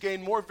Christians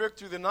gain more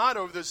victory than not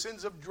over the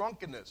sins of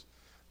drunkenness,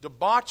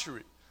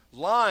 debauchery,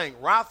 lying,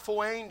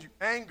 wrathful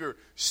anger,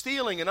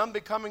 stealing, and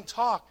unbecoming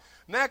talk.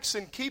 Next,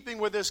 in keeping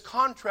with this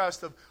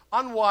contrast of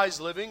unwise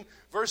living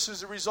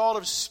versus the result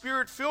of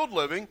Spirit-filled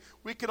living,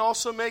 we can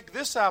also make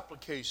this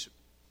application.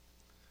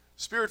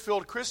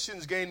 Spirit-filled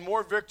Christians gain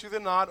more victory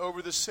than not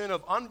over the sin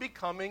of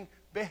unbecoming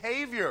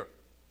behavior.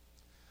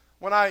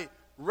 When I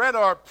read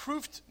our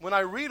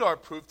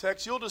proof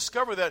text, you'll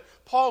discover that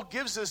Paul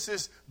gives us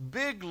this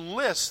big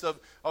list of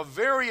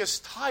various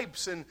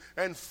types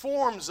and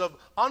forms of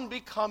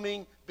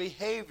unbecoming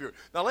behavior.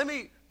 Now let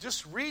me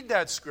just read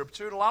that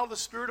scripture and allow the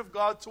Spirit of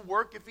God to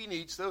work if He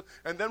needs to,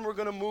 and then we're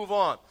going to move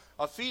on.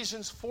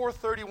 Ephesians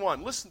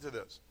 4:31. Listen to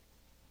this.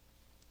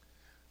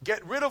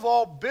 Get rid of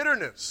all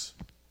bitterness,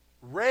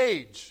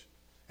 rage,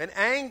 and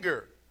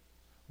anger,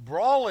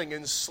 brawling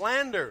and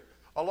slander,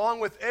 along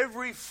with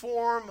every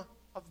form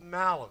of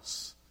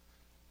malice.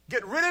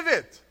 Get rid of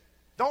it.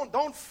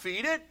 Don't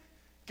feed it.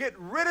 Get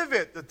rid of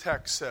it, the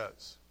text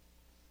says.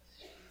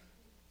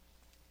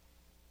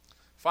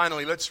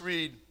 Finally, let's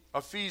read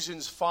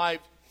Ephesians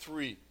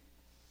 5:3.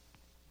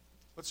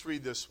 Let's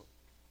read this one.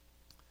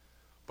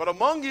 But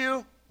among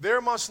you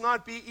there must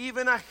not be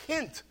even a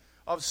hint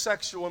of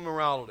sexual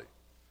immorality,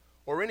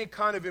 or any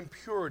kind of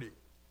impurity,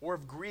 or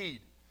of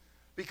greed,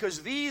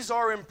 because these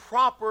are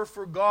improper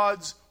for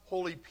God's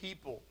holy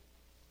people.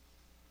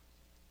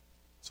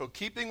 So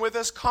keeping with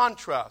this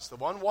contrast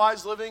of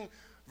unwise living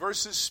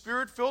versus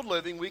Spirit-filled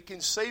living, we can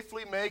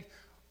safely make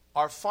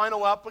our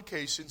final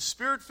application.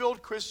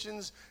 Spirit-filled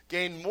Christians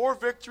gain more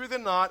victory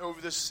than not over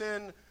the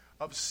sin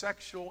of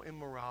sexual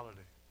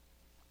immorality.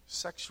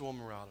 Sexual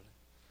immorality.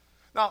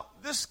 Now,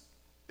 this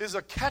is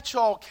a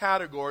catch-all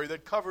category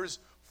that covers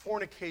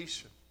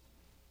fornication,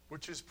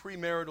 which is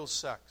premarital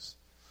sex,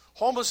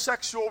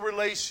 homosexual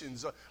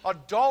relations,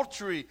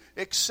 adultery,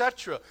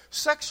 etc.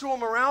 Sexual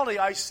immorality,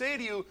 I say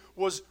to you,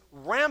 was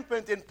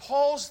rampant in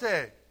Paul's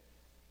day.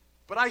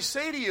 But I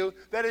say to you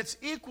that it's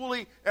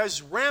equally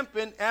as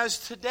rampant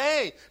as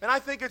today. And I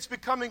think it's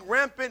becoming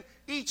rampant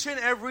each and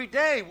every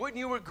day. Wouldn't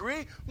you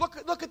agree?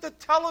 Look at the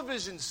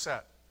television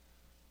set.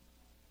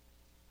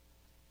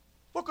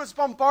 Look what's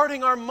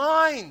bombarding our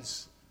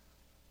minds.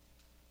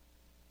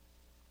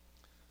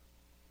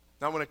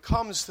 Now, when it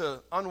comes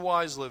to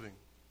unwise living,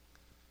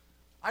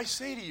 I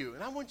say to you,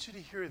 and I want you to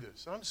hear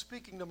this, and I'm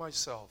speaking to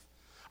myself,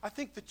 I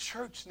think the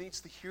church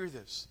needs to hear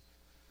this.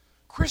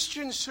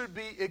 Christians should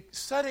be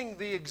setting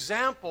the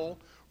example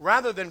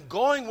rather than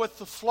going with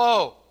the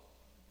flow.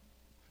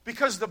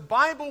 Because the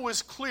Bible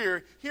was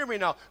clear, hear me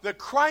now, that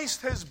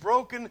Christ has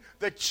broken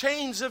the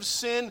chains of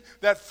sin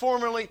that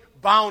formerly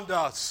bound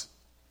us.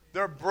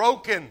 They're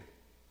broken.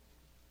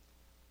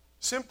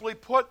 Simply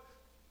put,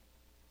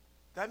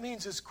 that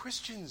means as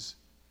Christians,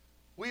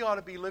 we ought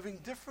to be living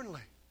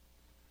differently.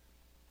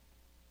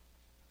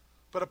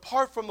 But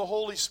apart from the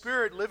Holy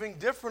Spirit, living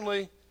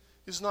differently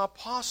is not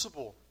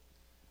possible.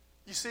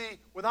 You see,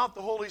 without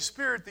the Holy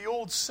Spirit, the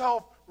old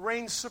self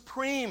reigns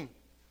supreme.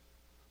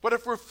 But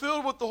if we're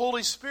filled with the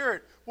Holy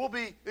Spirit, we'll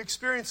be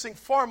experiencing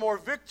far more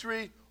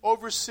victory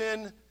over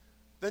sin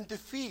than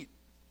defeat.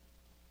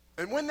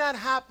 And when that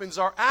happens,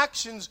 our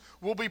actions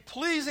will be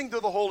pleasing to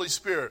the Holy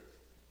Spirit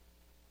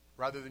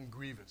rather than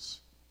grievous.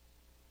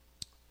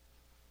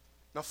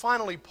 Now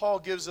finally, Paul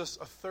gives us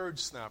a third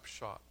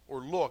snapshot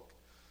or look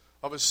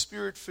of a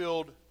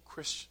Spirit-filled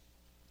Christian.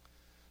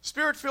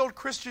 Spirit-filled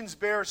Christians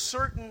bear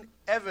certain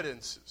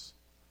evidences.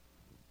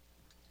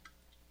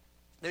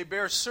 They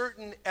bear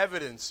certain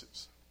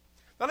evidences.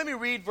 Now let me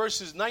read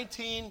verses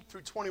 19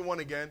 through 21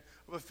 again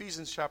of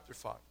Ephesians chapter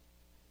 5.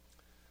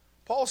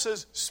 Paul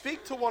says,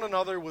 speak to one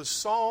another with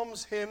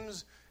psalms,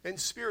 hymns, and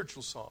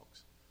spiritual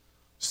songs.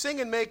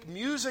 Sing and make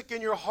music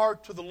in your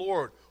heart to the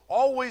Lord,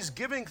 always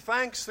giving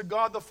thanks to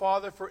God the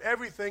Father for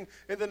everything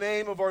in the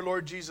name of our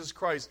Lord Jesus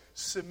Christ.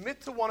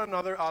 Submit to one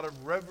another out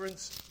of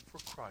reverence for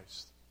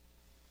Christ.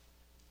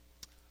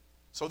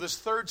 So this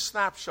third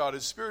snapshot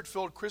is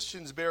Spirit-filled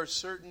Christians bear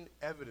certain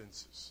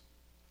evidences.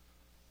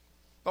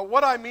 But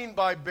what I mean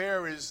by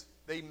bear is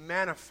they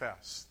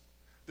manifest.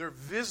 They're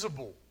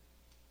visible.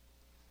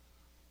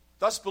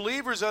 Thus,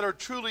 believers that are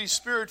truly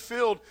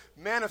Spirit-filled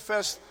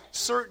manifest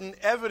certain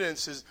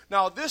evidences.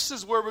 Now, this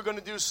is where we're going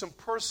to do some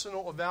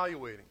personal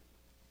evaluating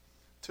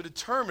to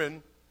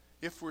determine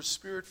if we're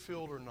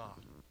Spirit-filled or not.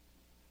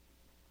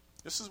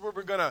 This is where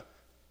we're going to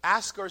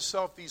ask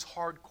ourselves these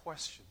hard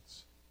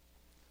questions.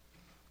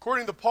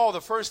 According to Paul, the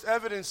first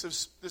evidence of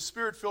the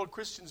Spirit-filled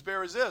Christians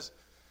bear is this.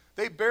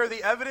 They bear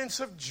the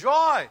evidence of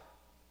joy.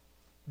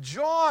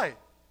 Joy.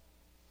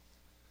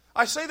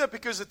 I say that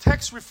because the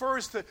text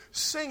refers to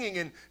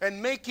singing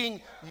and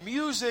making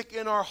music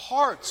in our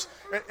hearts.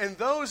 And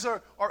those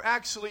are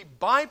actually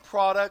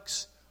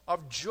byproducts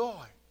of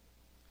joy.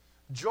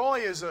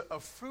 Joy is a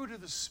fruit of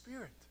the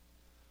Spirit.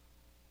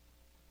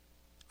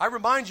 I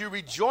remind you,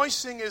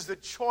 rejoicing is the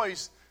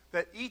choice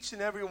that each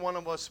and every one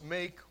of us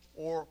make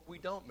or we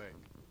don't make.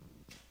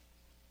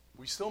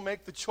 We still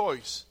make the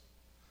choice.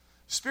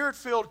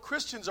 Spirit-filled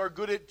Christians are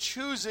good at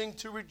choosing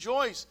to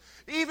rejoice,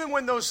 even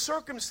when those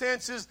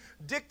circumstances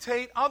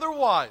dictate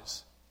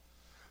otherwise.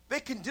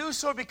 They can do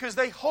so because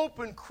they hope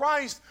in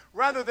Christ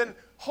rather than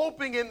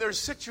hoping in their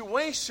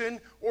situation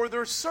or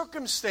their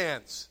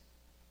circumstance.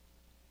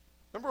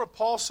 Remember what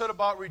Paul said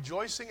about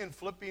rejoicing in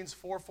Philippians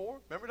 4:4?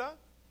 Remember that?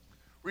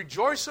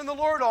 Rejoice in the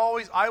Lord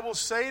always. I will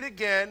say it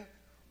again,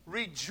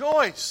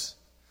 rejoice.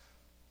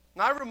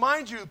 Now, I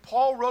remind you,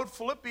 Paul wrote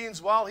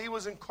Philippians while he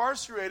was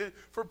incarcerated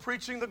for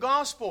preaching the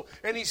gospel.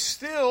 And he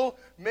still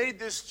made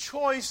this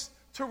choice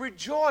to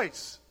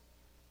rejoice.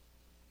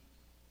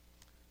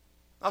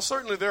 Now,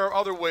 certainly there are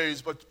other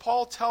ways, but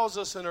Paul tells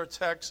us in our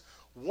text,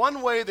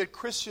 one way that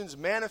Christians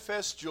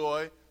manifest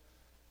joy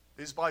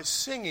is by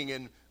singing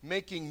and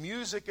making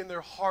music in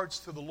their hearts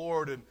to the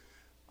Lord. And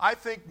I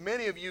think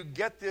many of you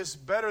get this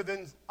better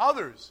than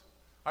others.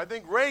 I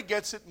think Ray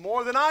gets it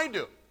more than I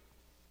do.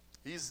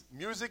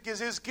 Music is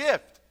his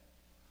gift.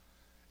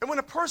 And when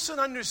a person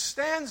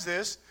understands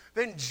this,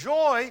 then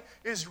joy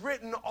is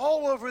written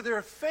all over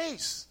their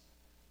face.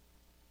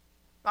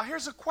 Now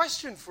here's a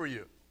question for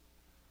you.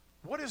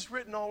 What is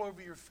written all over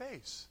your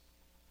face?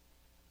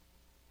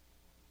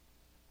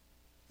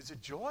 Is it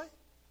joy?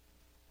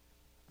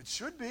 It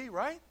should be,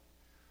 right?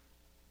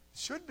 It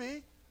should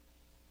be.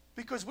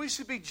 Because we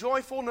should be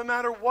joyful no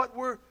matter what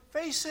we're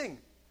facing.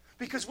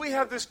 Because we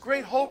have this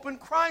great hope in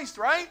Christ,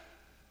 right?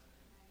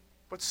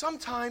 But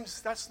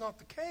sometimes that's not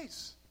the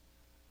case.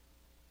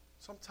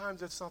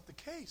 Sometimes that's not the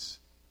case.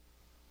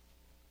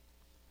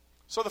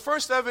 So the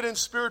first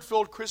evidence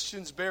Spirit-filled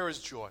Christians bear is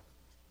joy.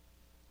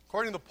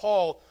 According to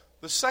Paul,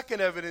 the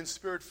second evidence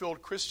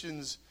Spirit-filled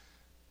Christians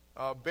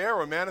bear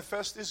or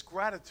manifest is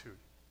gratitude.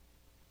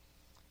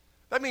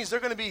 That means they're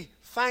going to be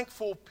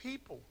thankful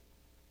people.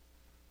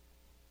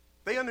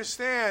 They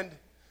understand,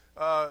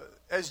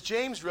 as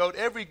James wrote,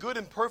 every good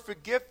and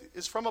perfect gift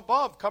is from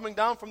above, coming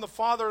down from the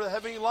Father of the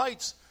heavenly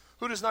lights,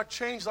 who does not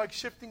change like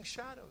shifting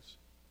shadows.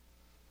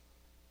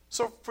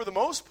 So, for the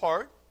most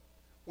part,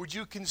 would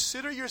you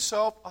consider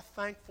yourself a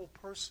thankful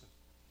person?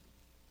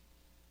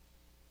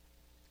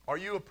 Are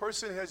you a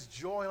person who has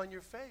joy on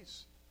your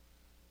face?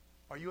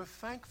 Are you a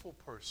thankful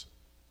person?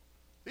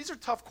 These are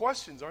tough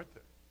questions, aren't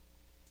they?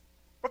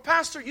 But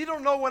Pastor, you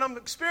don't know what I'm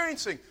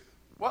experiencing.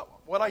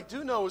 Well, what I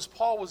do know is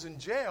Paul was in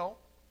jail,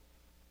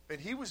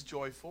 and he was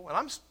joyful, and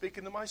I'm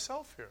speaking to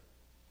myself here.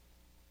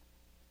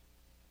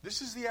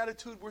 This is the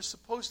attitude we're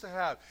supposed to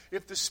have.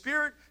 If the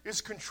Spirit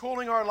is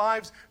controlling our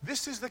lives,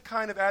 this is the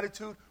kind of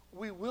attitude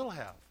we will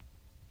have.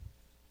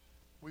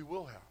 We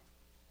will have.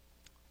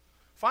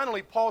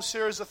 Finally, Paul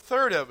shares a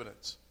third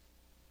evidence.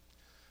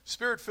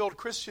 Spirit-filled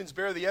Christians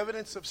bear the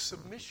evidence of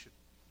submission.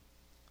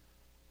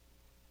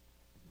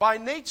 By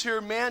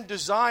nature, man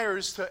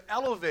desires to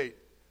elevate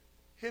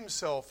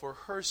himself or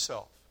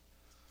herself.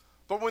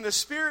 But when the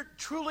Spirit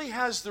truly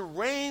has the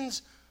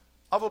reins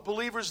of a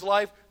believer's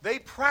life, they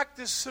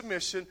practice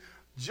submission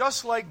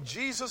just like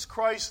Jesus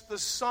Christ the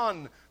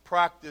Son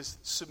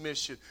practiced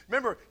submission.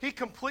 Remember, he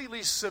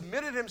completely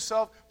submitted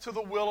himself to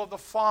the will of the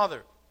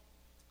Father.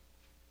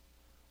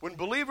 When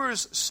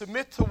believers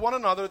submit to one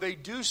another, they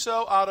do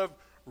so out of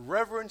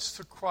reverence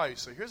to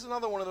Christ. So here's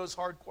another one of those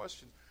hard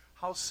questions.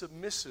 How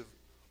submissive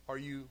are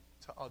you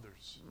to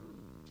others?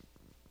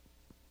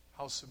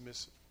 How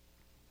submissive?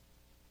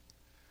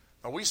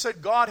 Now, we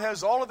said God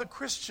has all of the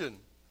Christian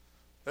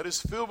that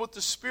is filled with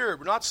the Spirit.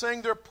 We're not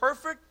saying they're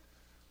perfect,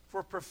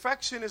 for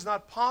perfection is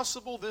not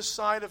possible this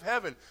side of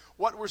heaven.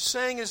 What we're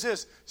saying is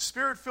this: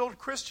 Spirit-filled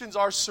Christians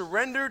are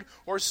surrendered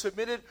or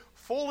submitted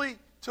fully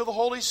to the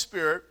Holy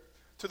Spirit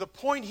to the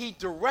point He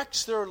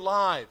directs their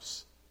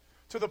lives,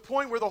 to the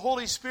point where the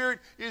Holy Spirit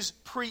is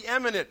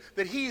preeminent,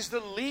 that He's the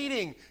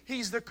leading,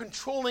 He's the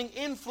controlling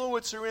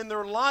influencer in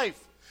their life.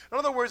 In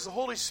other words, the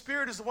Holy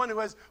Spirit is the one who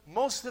has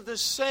most of the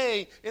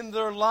say in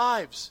their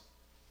lives.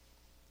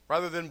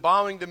 Rather than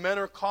bowing to men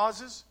or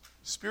causes,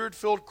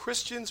 Spirit-filled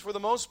Christians, for the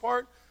most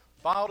part,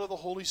 bow to the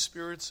Holy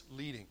Spirit's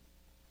leading.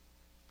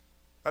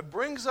 That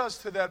brings us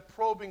to that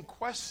probing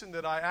question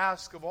that I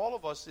ask of all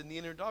of us in the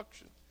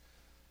introduction.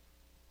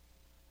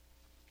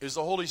 Is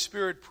the Holy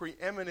Spirit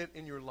preeminent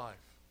in your life?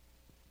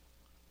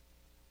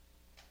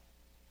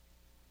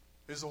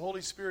 Is the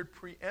Holy Spirit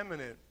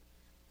preeminent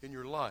in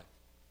your life?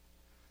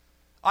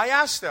 I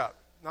ask that.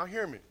 Now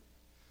hear me.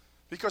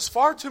 Because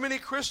far too many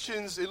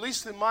Christians, at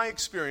least in my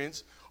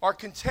experience, are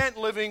content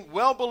living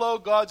well below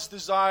God's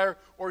desire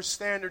or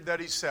standard that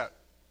He set.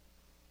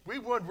 We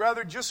would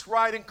rather just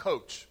ride and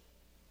coach.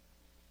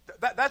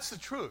 That's the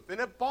truth. And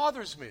it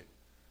bothers me.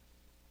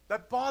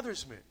 That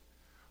bothers me.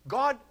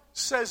 God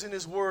says in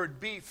His Word,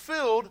 be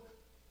filled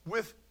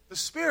with the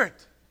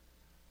Spirit.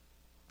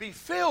 Be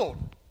filled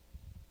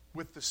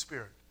with the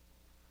Spirit.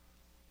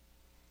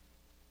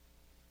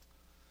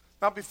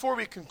 Now, before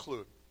we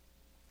conclude,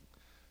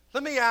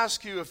 let me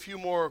ask you a few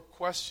more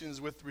questions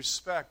with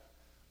respect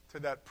to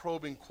that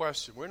probing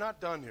question. We're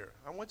not done here.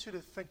 I want you to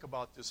think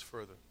about this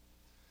further.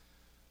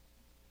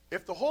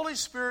 If the Holy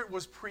Spirit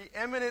was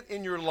preeminent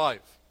in your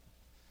life,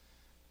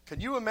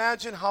 can you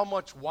imagine how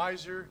much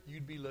wiser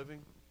you'd be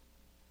living?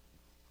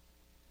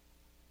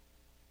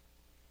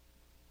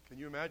 Can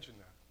you imagine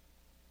that?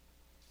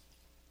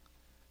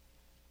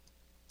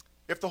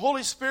 If the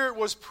Holy Spirit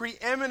was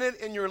preeminent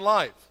in your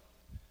life,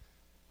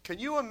 can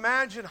you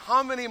imagine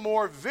how many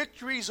more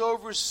victories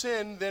over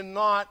sin than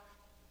not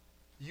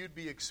you'd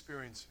be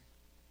experiencing?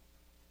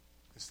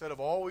 Instead of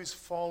always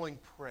falling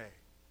prey.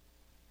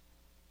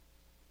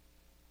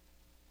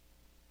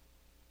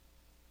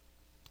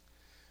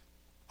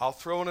 I'll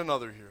throw in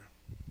another here.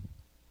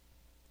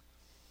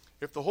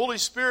 If the Holy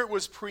Spirit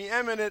was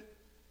preeminent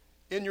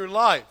in your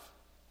life,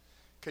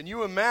 can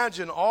you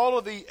imagine all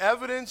of the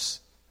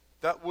evidence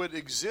that would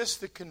exist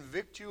to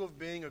convict you of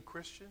being a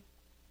Christian?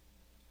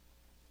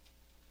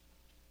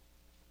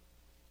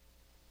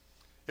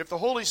 If the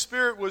Holy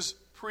Spirit was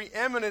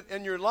preeminent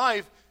in your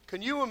life,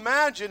 can you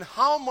imagine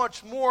how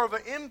much more of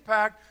an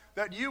impact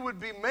that you would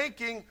be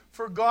making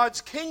for God's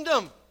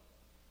kingdom?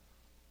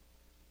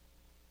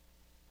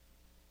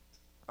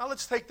 Now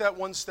let's take that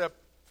one step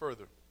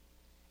further.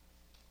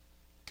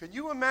 Can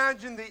you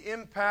imagine the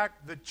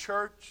impact the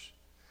church,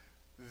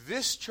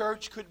 this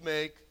church, could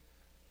make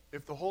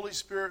if the Holy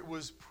Spirit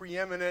was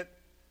preeminent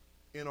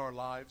in our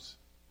lives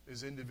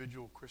as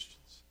individual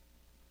Christians?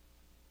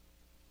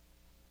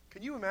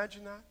 Can you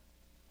imagine that?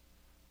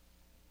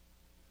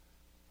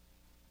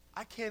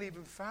 I can't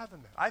even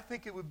fathom that. I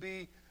think it would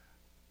be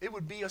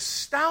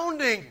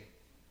astounding.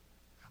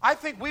 I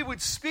think we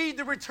would speed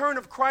the return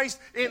of Christ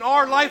in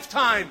our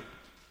lifetime.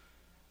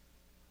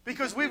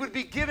 Because we would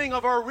be giving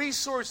of our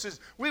resources.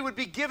 We would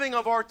be giving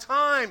of our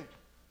time.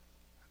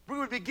 We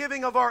would be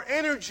giving of our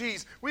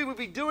energies. We would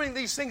be doing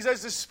these things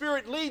as the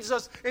Spirit leads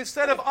us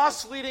instead of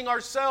us leading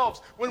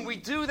ourselves. When we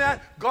do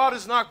that, God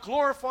is not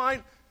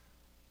glorified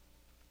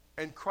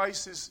and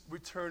Christ's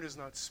return is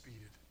not speeded.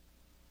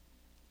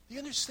 Do you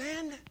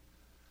understand?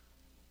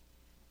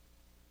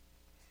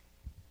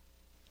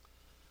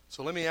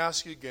 So let me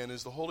ask you again,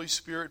 is the Holy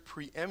Spirit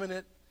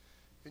preeminent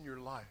in your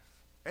life?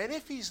 And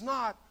if He's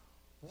not,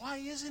 why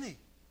isn't He?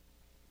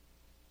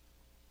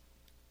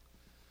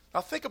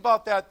 Now think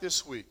about that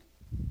this week.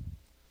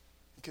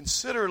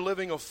 Consider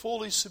living a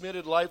fully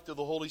submitted life to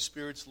the Holy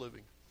Spirit's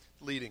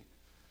leading.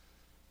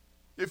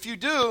 If you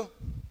do,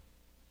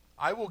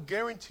 I will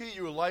guarantee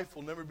your life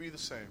will never be the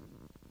same.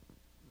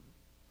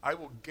 I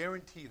will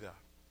guarantee that.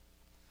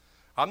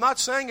 I'm not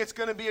saying it's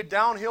going to be a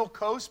downhill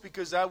coast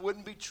because that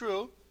wouldn't be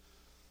true.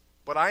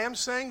 But I am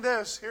saying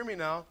this, hear me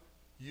now,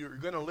 you're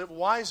going to live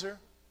wiser.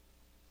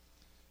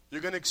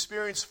 You're going to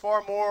experience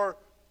far more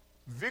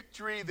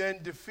victory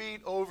than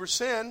defeat over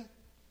sin.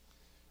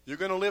 You're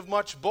going to live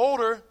much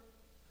bolder.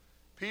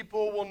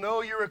 People will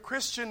know you're a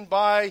Christian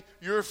by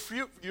your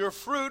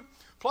fruit.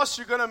 Plus,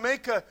 you're going to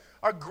make a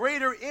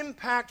greater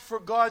impact for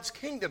God's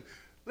kingdom.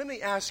 Let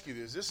me ask you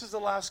this. This is the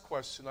last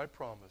question, I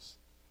promise.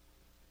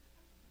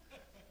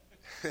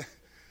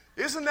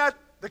 Isn't that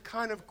the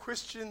kind of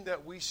Christian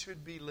that we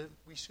should be?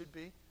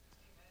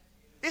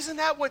 Isn't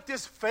that what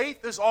this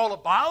faith is all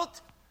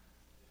about?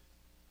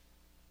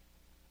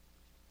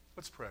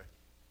 Let's pray.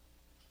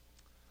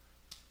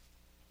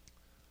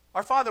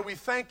 Our Father, we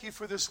thank You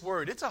for this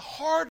word. It's a hard